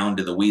journey down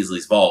to the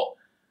Weasleys' vault,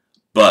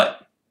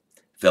 but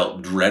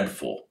felt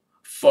dreadful,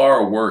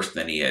 far worse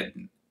than he had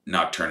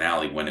Nocturne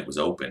Alley when it was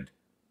opened.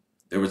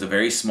 There was a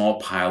very small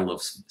pile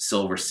of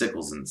silver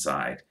sickles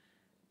inside,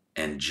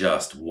 and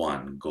just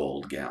one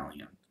gold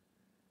galleon.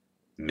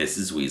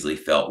 Mrs. Weasley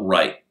felt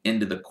right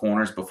into the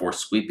corners before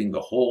sweeping the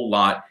whole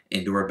lot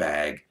into her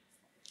bag.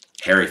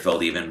 Harry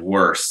felt even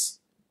worse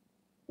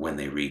when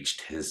they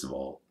reached his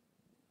vault.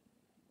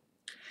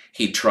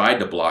 He tried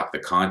to block the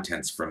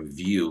contents from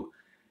view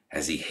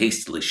as he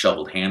hastily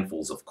shoveled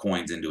handfuls of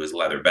coins into his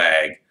leather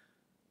bag.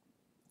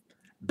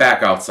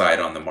 Back outside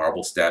on the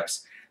marble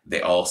steps, they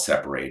all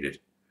separated.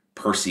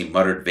 Percy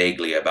muttered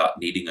vaguely about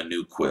needing a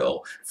new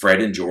quill. Fred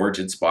and George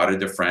had spotted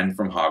their friend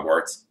from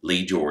Hogwarts,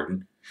 Lee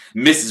Jordan.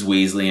 Mrs.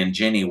 Weasley and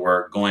Ginny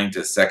were going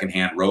to a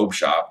second-hand robe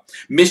shop.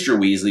 Mr.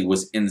 Weasley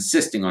was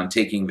insisting on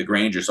taking the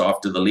Grangers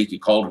off to the Leaky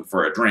Cauldron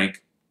for a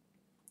drink.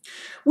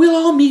 "We'll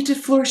all meet at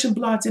Flourish and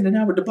Blotts in an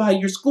hour to buy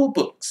your school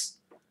books,"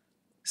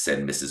 said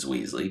Mrs.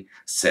 Weasley,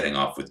 setting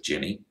off with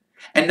Ginny.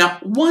 "And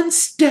not one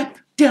step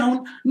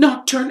down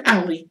Nocturne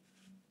Alley,"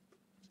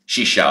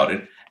 she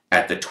shouted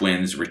at the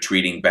twins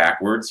retreating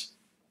backwards.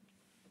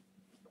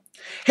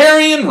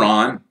 Harry and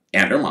Ron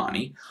and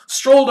Hermione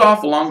strolled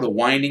off along the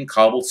winding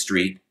cobbled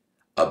street,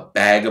 a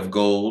bag of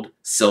gold,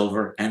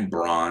 silver, and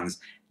bronze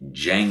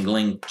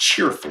jangling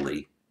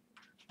cheerfully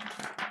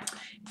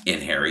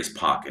in Harry's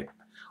pocket,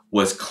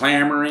 was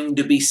clamoring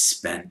to be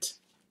spent.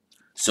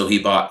 So he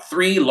bought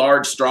 3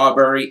 large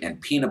strawberry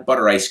and peanut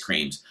butter ice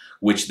creams,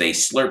 which they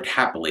slurped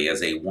happily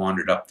as they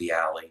wandered up the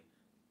alley.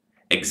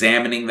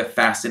 Examining the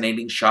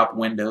fascinating shop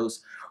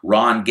windows,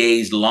 Ron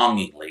gazed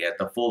longingly at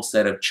the full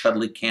set of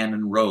Chudley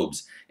Cannon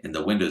robes in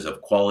the windows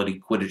of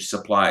Quality Quidditch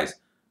Supplies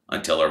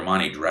until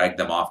Hermione dragged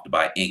them off to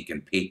buy ink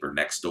and paper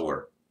next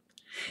door.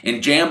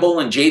 In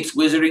Jamble and Jape's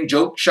Wizarding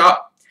Joke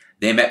Shop,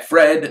 they met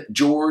Fred,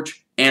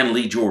 George, and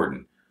Lee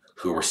Jordan,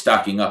 who were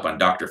stocking up on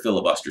Dr.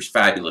 Filibuster's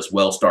fabulous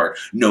well-starred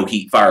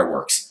no-heat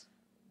fireworks.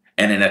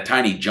 And in a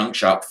tiny junk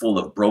shop full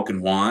of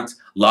broken wands,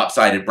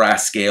 lopsided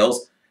brass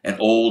scales, and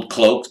old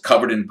cloaks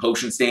covered in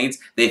potion stains,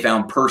 they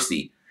found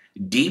Percy,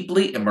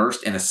 deeply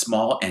immersed in a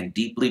small and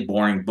deeply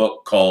boring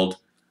book called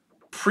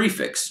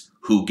Prefects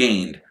Who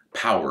Gained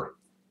Power.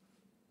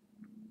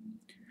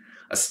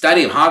 "A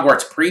study of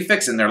Hogwarts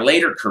prefects and their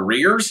later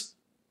careers?"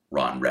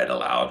 Ron read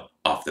aloud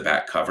off the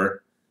back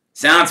cover.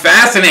 "Sounds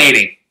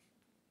fascinating."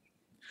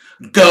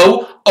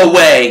 "Go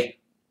away,"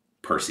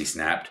 Percy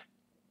snapped.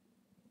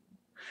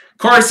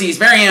 "Course, he's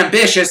very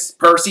ambitious.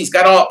 Percy's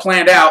got all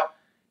planned out.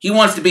 He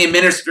wants to be a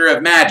minister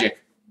of magic,"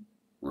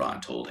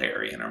 Ron told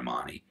Harry and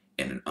Hermione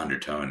in an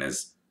undertone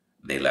as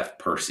they left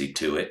Percy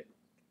to it.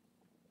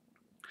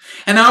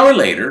 An hour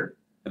later,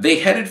 they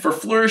headed for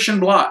Flourish and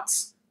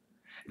Blotts.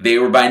 They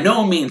were by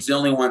no means the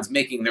only ones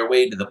making their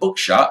way to the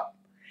bookshop.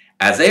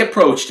 As they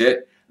approached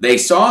it, they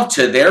saw,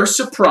 to their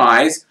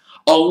surprise,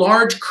 a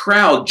large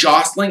crowd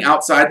jostling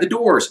outside the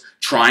doors,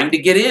 trying to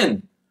get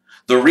in.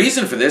 The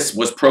reason for this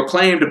was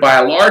proclaimed by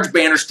a large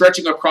banner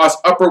stretching across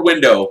upper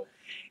window.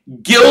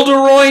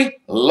 Gilderoy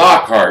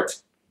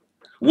Lockhart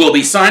will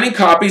be signing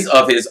copies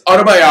of his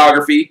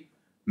autobiography,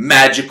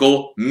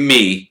 Magical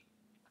Me,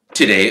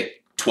 today at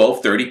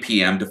 12:30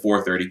 p.m. to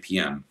 4:30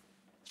 p.m.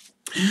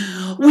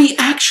 "We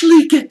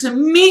actually get to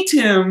meet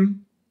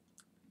him,"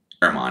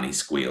 Hermione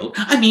squealed.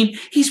 "I mean,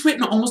 he's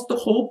written almost the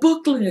whole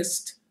book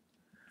list."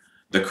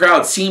 The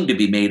crowd seemed to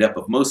be made up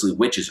of mostly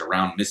witches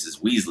around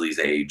Mrs. Weasley's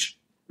age.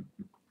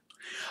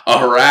 A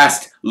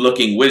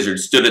harassed-looking wizard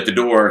stood at the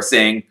door,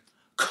 saying,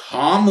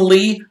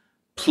 "Calmly,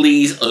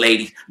 please,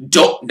 lady.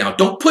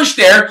 Don't push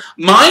there.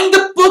 Mind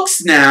the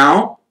books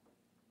now."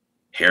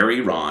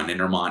 Harry, Ron, and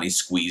Hermione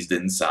squeezed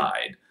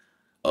inside.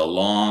 A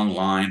long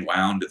line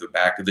wound to the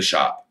back of the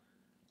shop,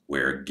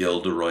 where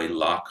Gilderoy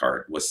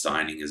Lockhart was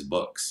signing his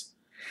books.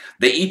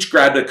 They each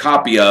grabbed a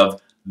copy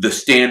of The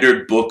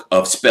Standard Book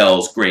of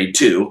Spells, Grade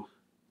 2,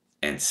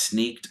 and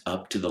sneaked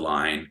up to the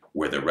line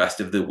where the rest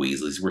of the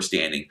Weasleys were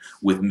standing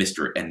with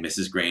Mr. and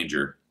Mrs.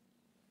 Granger.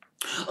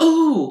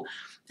 "Oh,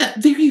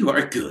 there you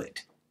are,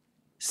 good,"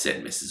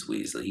 said Mrs.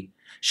 Weasley.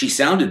 She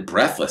sounded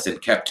breathless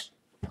and kept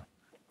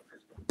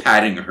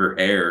patting her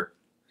hair.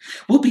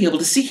 "We'll be able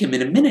to see him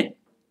in a minute."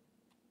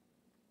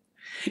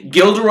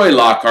 Gilderoy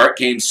Lockhart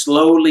came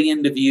slowly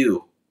into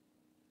view,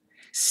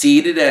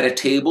 seated at a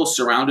table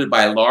surrounded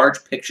by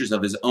large pictures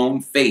of his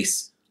own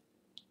face,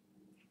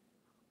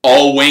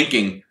 all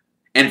winking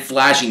and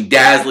flashing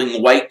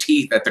dazzling white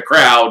teeth at the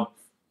crowd.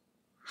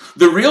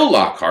 The real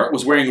Lockhart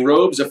was wearing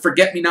robes of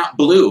forget-me-not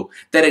blue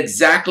that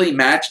exactly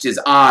matched his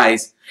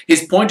eyes.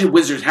 His pointed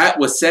wizard's hat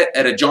was set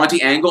at a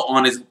jaunty angle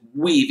on his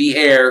weavy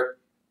hair.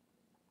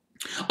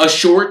 A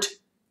short,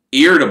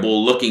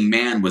 irritable-looking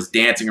man was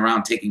dancing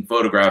around taking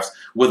photographs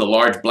with a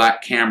large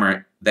black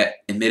camera that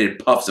emitted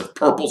puffs of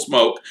purple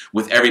smoke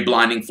with every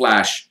blinding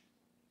flash.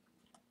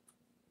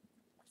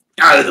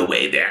 Out of the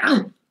way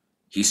there.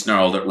 He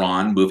snarled at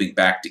Ron, moving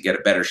back to get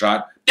a better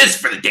shot. This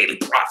is for the Daily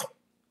Prophet.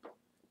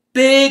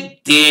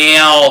 Big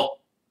deal,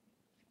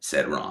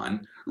 said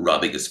Ron,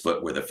 rubbing his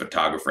foot where the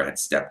photographer had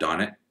stepped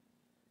on it.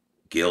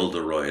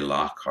 Gilderoy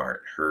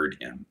Lockhart heard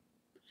him.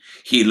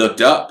 He looked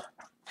up.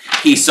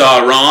 He saw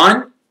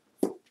Ron,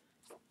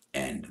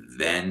 and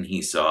then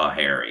he saw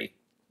Harry.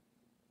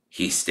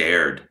 He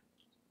stared.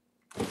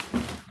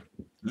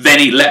 Then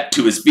he leapt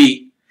to his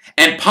feet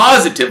and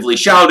positively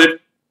shouted,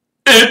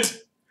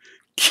 "It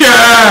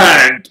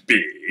can't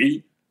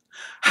be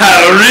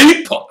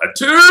Harry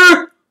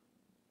Potter!"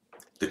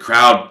 The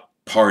crowd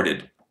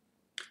parted,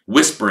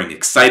 whispering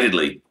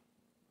excitedly.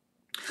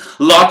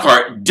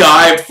 Lockhart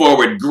dived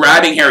forward,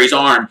 grabbing Harry's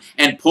arm,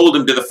 and pulled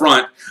him to the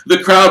front.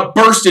 The crowd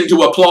burst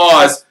into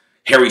applause.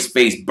 Harry's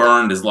face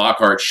burned as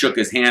Lockhart shook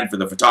his hand for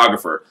the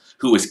photographer,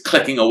 who was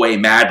clicking away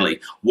madly,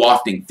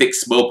 wafting thick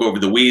smoke over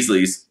the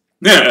Weasleys.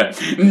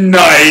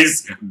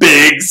 "Nice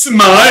big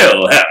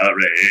smile,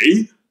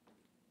 Harry,"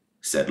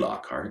 said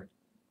Lockhart,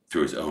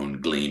 through his own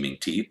gleaming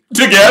teeth.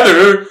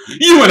 "Together,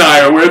 you and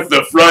I are worth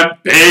the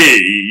front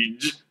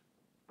page."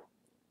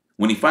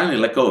 When he finally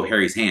let go of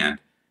Harry's hand,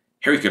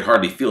 Harry could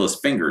hardly feel his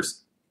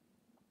fingers.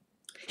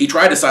 He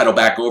tried to sidle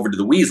back over to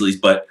the Weasleys,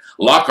 but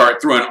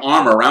Lockhart threw an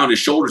arm around his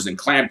shoulders and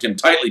clamped him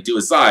tightly to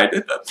his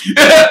side.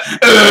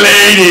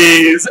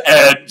 "Ladies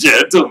and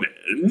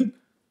gentlemen,"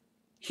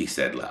 he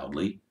said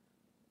loudly,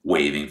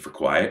 waving for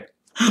quiet,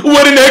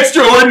 "what an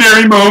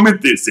extraordinary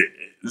moment this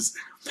is.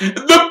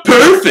 The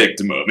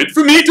perfect moment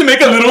for me to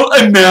make a little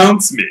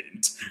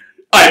announcement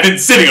I've been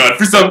sitting on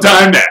for some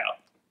time now.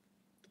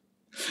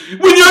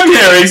 When young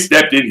Harry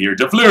stepped in here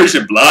to Flourish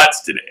and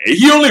Blotts today,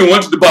 he only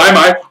wanted to buy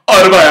my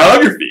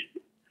autobiography,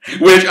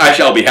 which I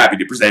shall be happy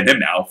to present him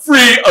now,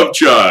 free of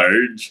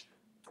charge."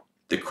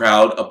 The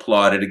crowd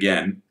applauded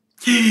again.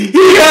 "He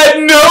had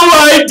no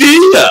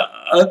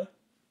idea,"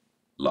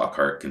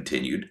 Lockhart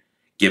continued,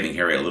 giving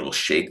Harry a little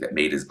shake that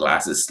made his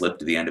glasses slip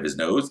to the end of his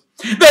nose,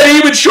 "that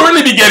he would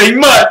shortly be getting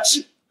much,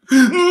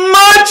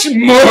 much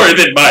more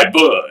than my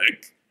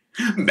book,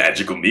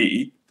 Magical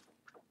Me.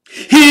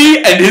 He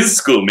and his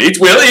schoolmates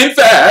will, in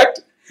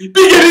fact, be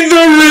getting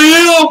the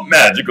real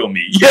Magical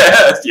Me.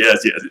 Yes.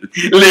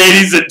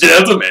 Ladies and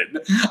gentlemen,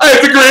 I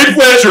have the great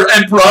pleasure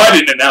and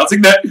pride in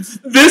announcing that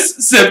this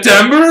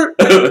September,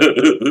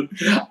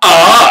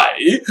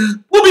 I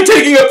will be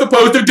taking up the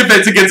post of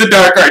Defense Against the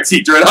Dark Arts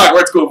teacher at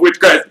Hogwarts School of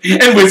Witchcraft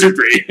and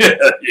Wizardry."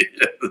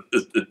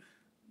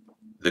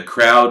 The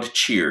crowd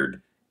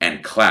cheered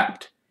and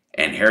clapped,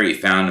 and Harry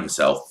found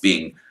himself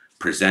being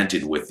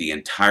presented with the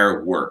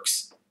entire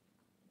works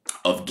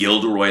of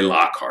Gilderoy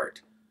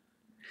Lockhart.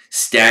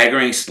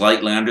 Staggering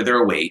slightly under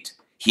their weight,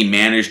 he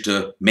managed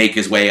to make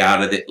his way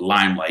out of the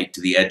limelight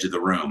to the edge of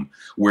the room,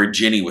 where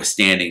Ginny was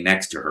standing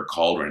next to her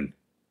cauldron.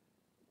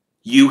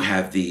 "You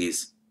have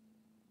these,"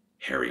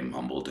 Harry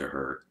mumbled to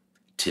her,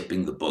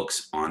 tipping the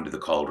books onto the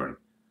cauldron.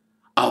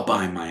 "I'll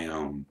buy my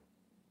own."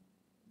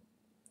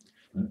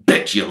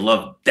 "Bet you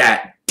loved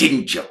that,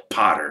 didn't you,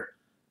 Potter?"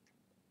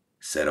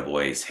 said a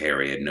voice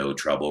Harry had no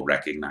trouble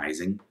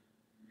recognizing.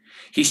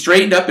 He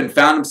straightened up and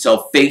found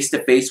himself face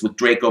to face with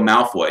Draco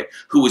Malfoy,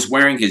 who was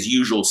wearing his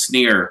usual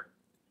sneer.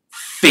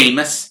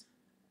 "Famous?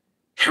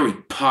 Harry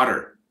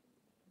Potter,"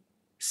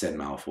 said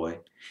Malfoy,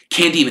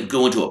 "can't even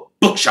go into a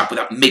bookshop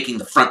without making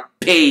the front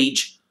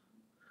page."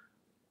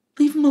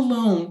 "Leave him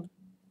alone.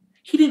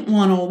 He didn't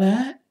want all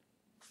that,"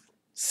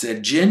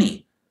 said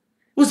Ginny.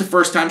 It was the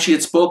first time she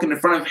had spoken in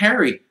front of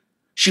Harry.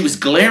 She was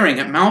glaring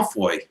at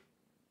Malfoy.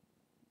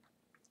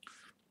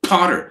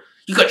 "Potter,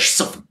 you got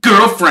yourself a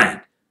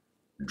girlfriend,"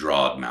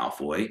 drawled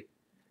Malfoy.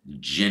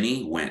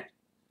 Ginny went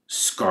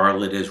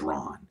scarlet as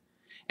Ron,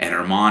 and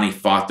Hermione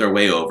fought their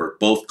way over,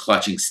 both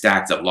clutching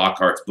stacks of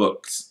Lockhart's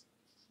books.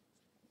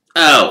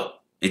 "Oh,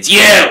 it's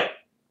you,"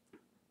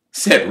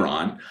 said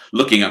Ron,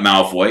 looking at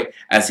Malfoy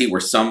as he were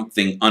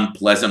something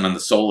unpleasant on the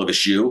sole of a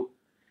shoe.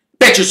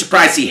 "Bet you're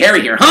surprised to see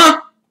Harry here,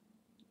 huh?"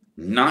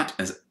 "Not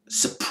as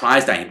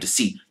surprised I am to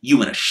see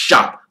you in a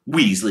shop,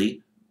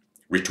 Weasley,"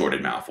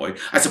 retorted Malfoy.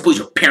 "I suppose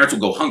your parents will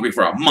go hungry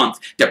for a month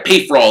to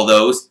pay for all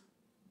those."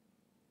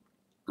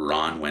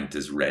 Ron went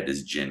as red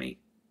as Ginny.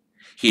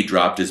 He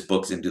dropped his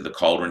books into the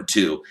cauldron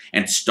too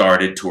and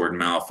started toward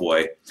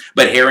Malfoy,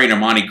 but Harry and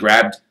Hermione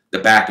grabbed the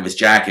back of his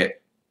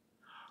jacket.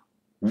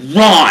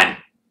 "Ron!"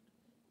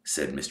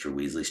 said Mr.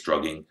 Weasley,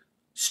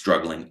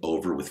 struggling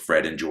over with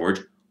Fred and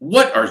George.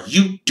 "What are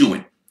you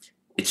doing?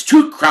 It's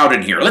too crowded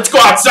in here. Let's go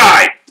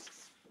outside!"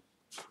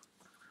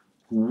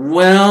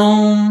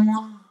 Well,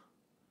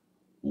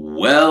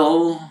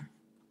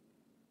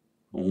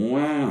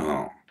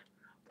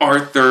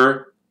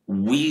 Arthur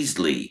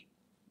Weasley.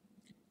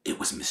 It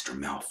was Mr.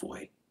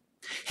 Malfoy.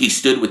 He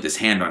stood with his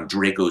hand on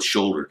Draco's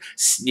shoulder,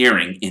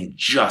 sneering in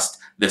just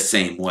the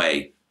same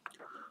way.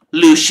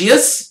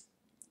 "Lucius,"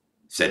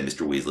 said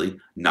Mr. Weasley,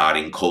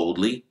 nodding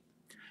coldly.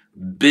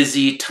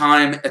 "Busy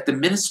time at the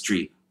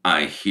ministry,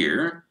 I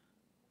hear,"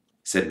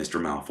 said Mr.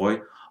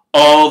 Malfoy.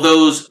 "All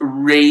those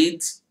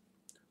raids?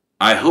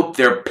 I hope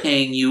they're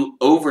paying you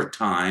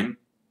overtime."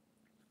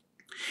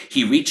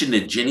 He reached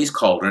into Ginny's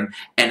cauldron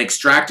and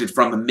extracted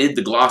from amid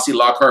the glossy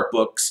Lockhart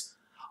books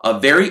a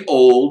very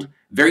old,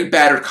 very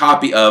battered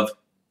copy of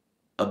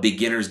A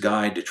Beginner's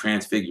Guide to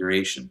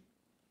Transfiguration.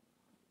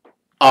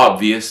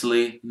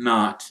 Obviously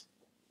not,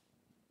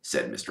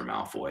 said Mr.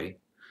 Malfoy.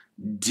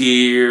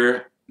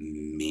 Dear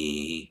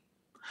me.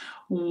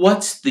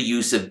 What's the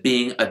use of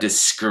being a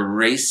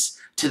disgrace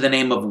to the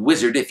name of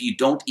wizard if you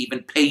don't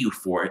even pay you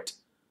for it?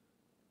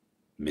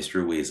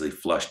 Mr. Weasley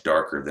flushed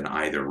darker than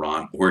either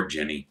Ron or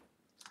Ginny.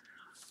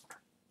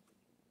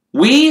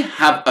 We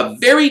have a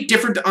very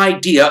different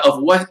idea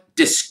of what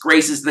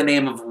disgraces the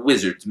name of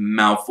wizards,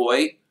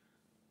 Malfoy,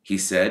 he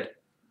said.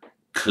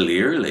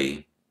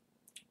 Clearly,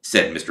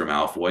 said Mr.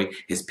 Malfoy,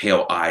 his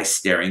pale eyes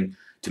staring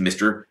to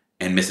Mr.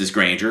 and Mrs.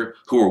 Granger,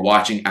 who were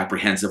watching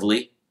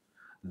apprehensively.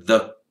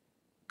 The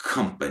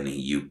company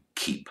you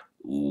keep,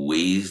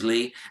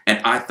 Weasley,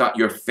 and I thought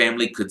your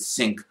family could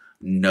sink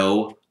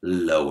no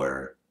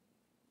lower.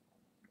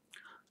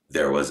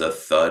 There was a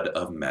thud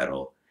of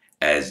metal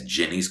as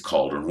Ginny's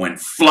cauldron went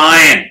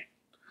flying.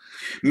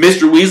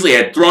 Mr. Weasley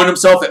had thrown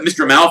himself at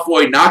Mr.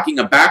 Malfoy, knocking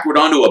him backward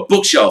onto a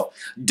bookshelf.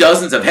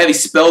 Dozens of heavy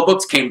spell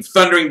books came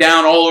thundering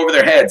down all over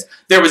their heads.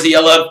 There was a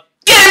yell of,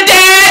 "Get him,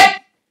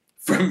 Dad!"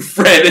 from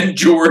Fred and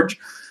George.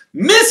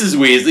 Mrs.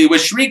 Weasley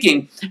was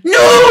shrieking,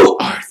 "No,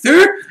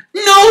 Arthur,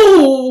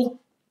 no!"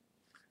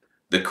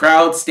 The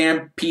crowd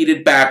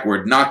stampeded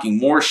backward, knocking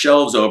more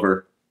shelves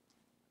over.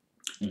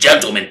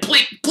 "Gentlemen,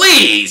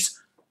 please!"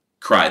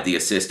 cried the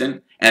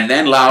assistant, and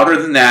then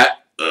louder than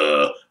that,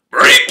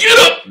 break it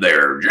up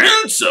there,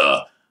 gents,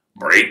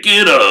 break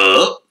it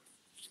up."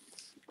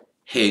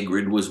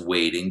 Hagrid was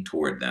wading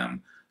toward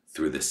them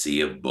through the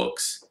sea of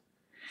books.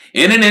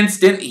 In an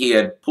instant, he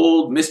had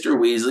pulled Mr.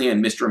 Weasley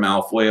and Mr.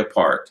 Malfoy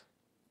apart.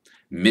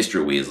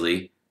 Mr.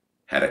 Weasley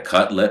had a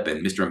cut lip,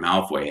 and Mr.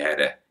 Malfoy had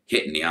a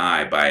hit in the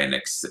eye by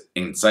an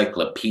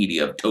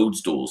encyclopedia of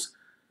toadstools.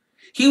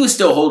 He was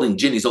still holding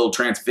Ginny's old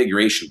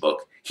Transfiguration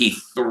book. He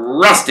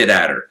thrust it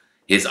at her,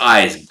 his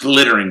eyes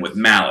glittering with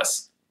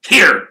malice.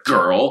 "Here,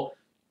 girl,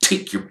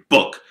 take your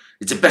book.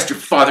 It's the best your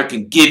father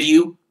can give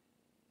you."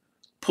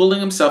 Pulling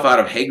himself out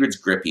of Hagrid's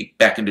grip, he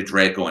beckoned to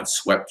Draco and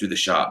swept through the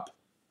shop.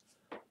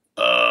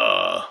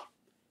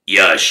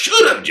 You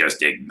should have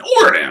just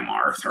ignored him,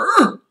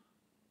 Arthur,"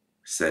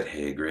 said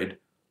Hagrid,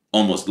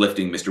 almost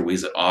lifting Mr.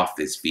 Weasley off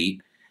his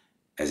feet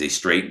as he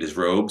straightened his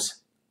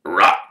robes.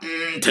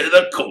 "Rotten to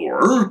the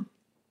core.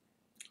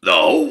 The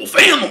whole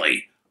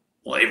family.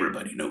 Well,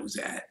 everybody knows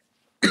that.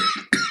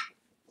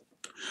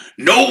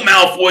 No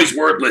Malfoy's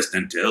worth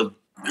listening to.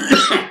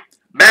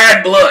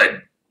 Bad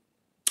blood.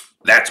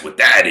 That's what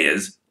that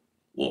is.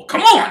 Well,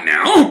 come on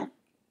now.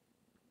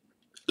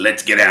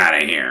 Let's get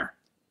out of here."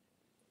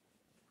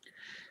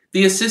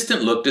 The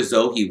assistant looked as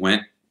though he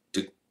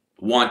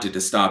wanted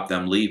to stop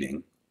them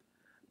leaving,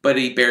 but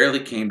he barely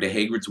came to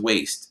Hagrid's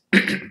waist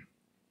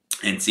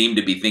and seemed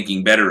to be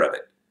thinking better of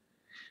it.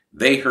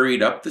 They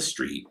hurried up the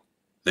street,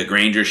 the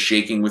Grangers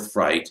shaking with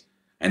fright,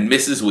 and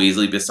Mrs.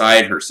 Weasley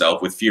beside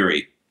herself with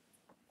fury.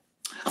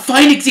 "A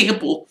fine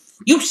example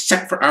you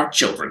set for our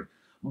children,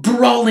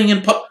 brawling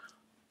in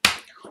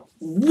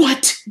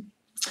What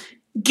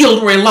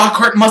Gilderoy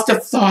Lockhart must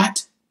have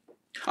thought."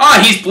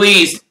 "Ah, he's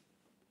pleased,"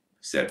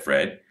 said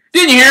Fred.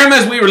 "Didn't you hear him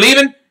as we were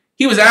leaving?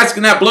 He was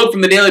asking that bloke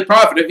from the Daily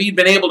Prophet if he'd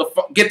been able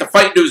to get the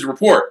fight into his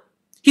report.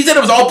 He said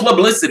it was all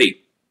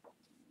publicity."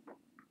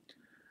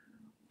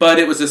 But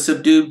it was a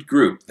subdued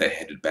group that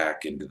headed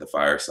back into the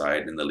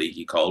fireside in the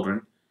leaky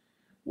cauldron,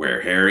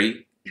 where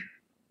Harry,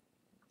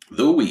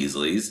 the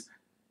Weasleys,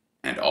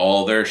 and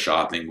all their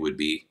shopping would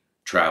be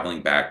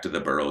traveling back to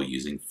the Burrow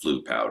using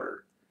flute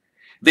powder.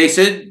 They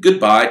said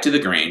goodbye to the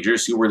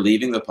Grangers, who were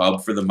leaving the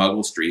pub for the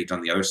Muggle Street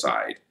on the other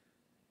side.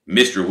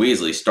 Mr.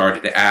 Weasley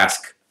started to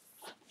ask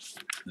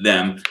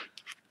them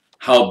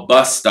how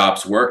bus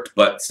stops worked,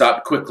 but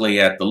stopped quickly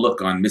at the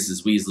look on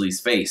Mrs. Weasley's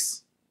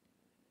face.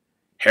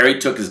 Harry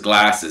took his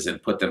glasses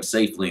and put them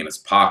safely in his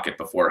pocket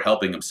before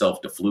helping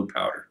himself to flute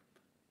powder.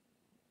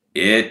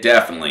 It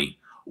definitely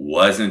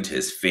wasn't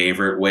his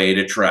favorite way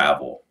to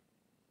travel.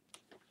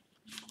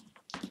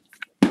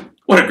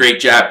 What a great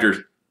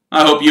chapter.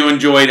 I hope you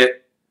enjoyed it.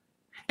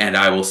 And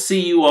I will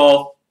see you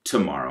all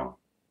tomorrow.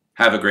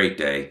 Have a great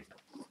day.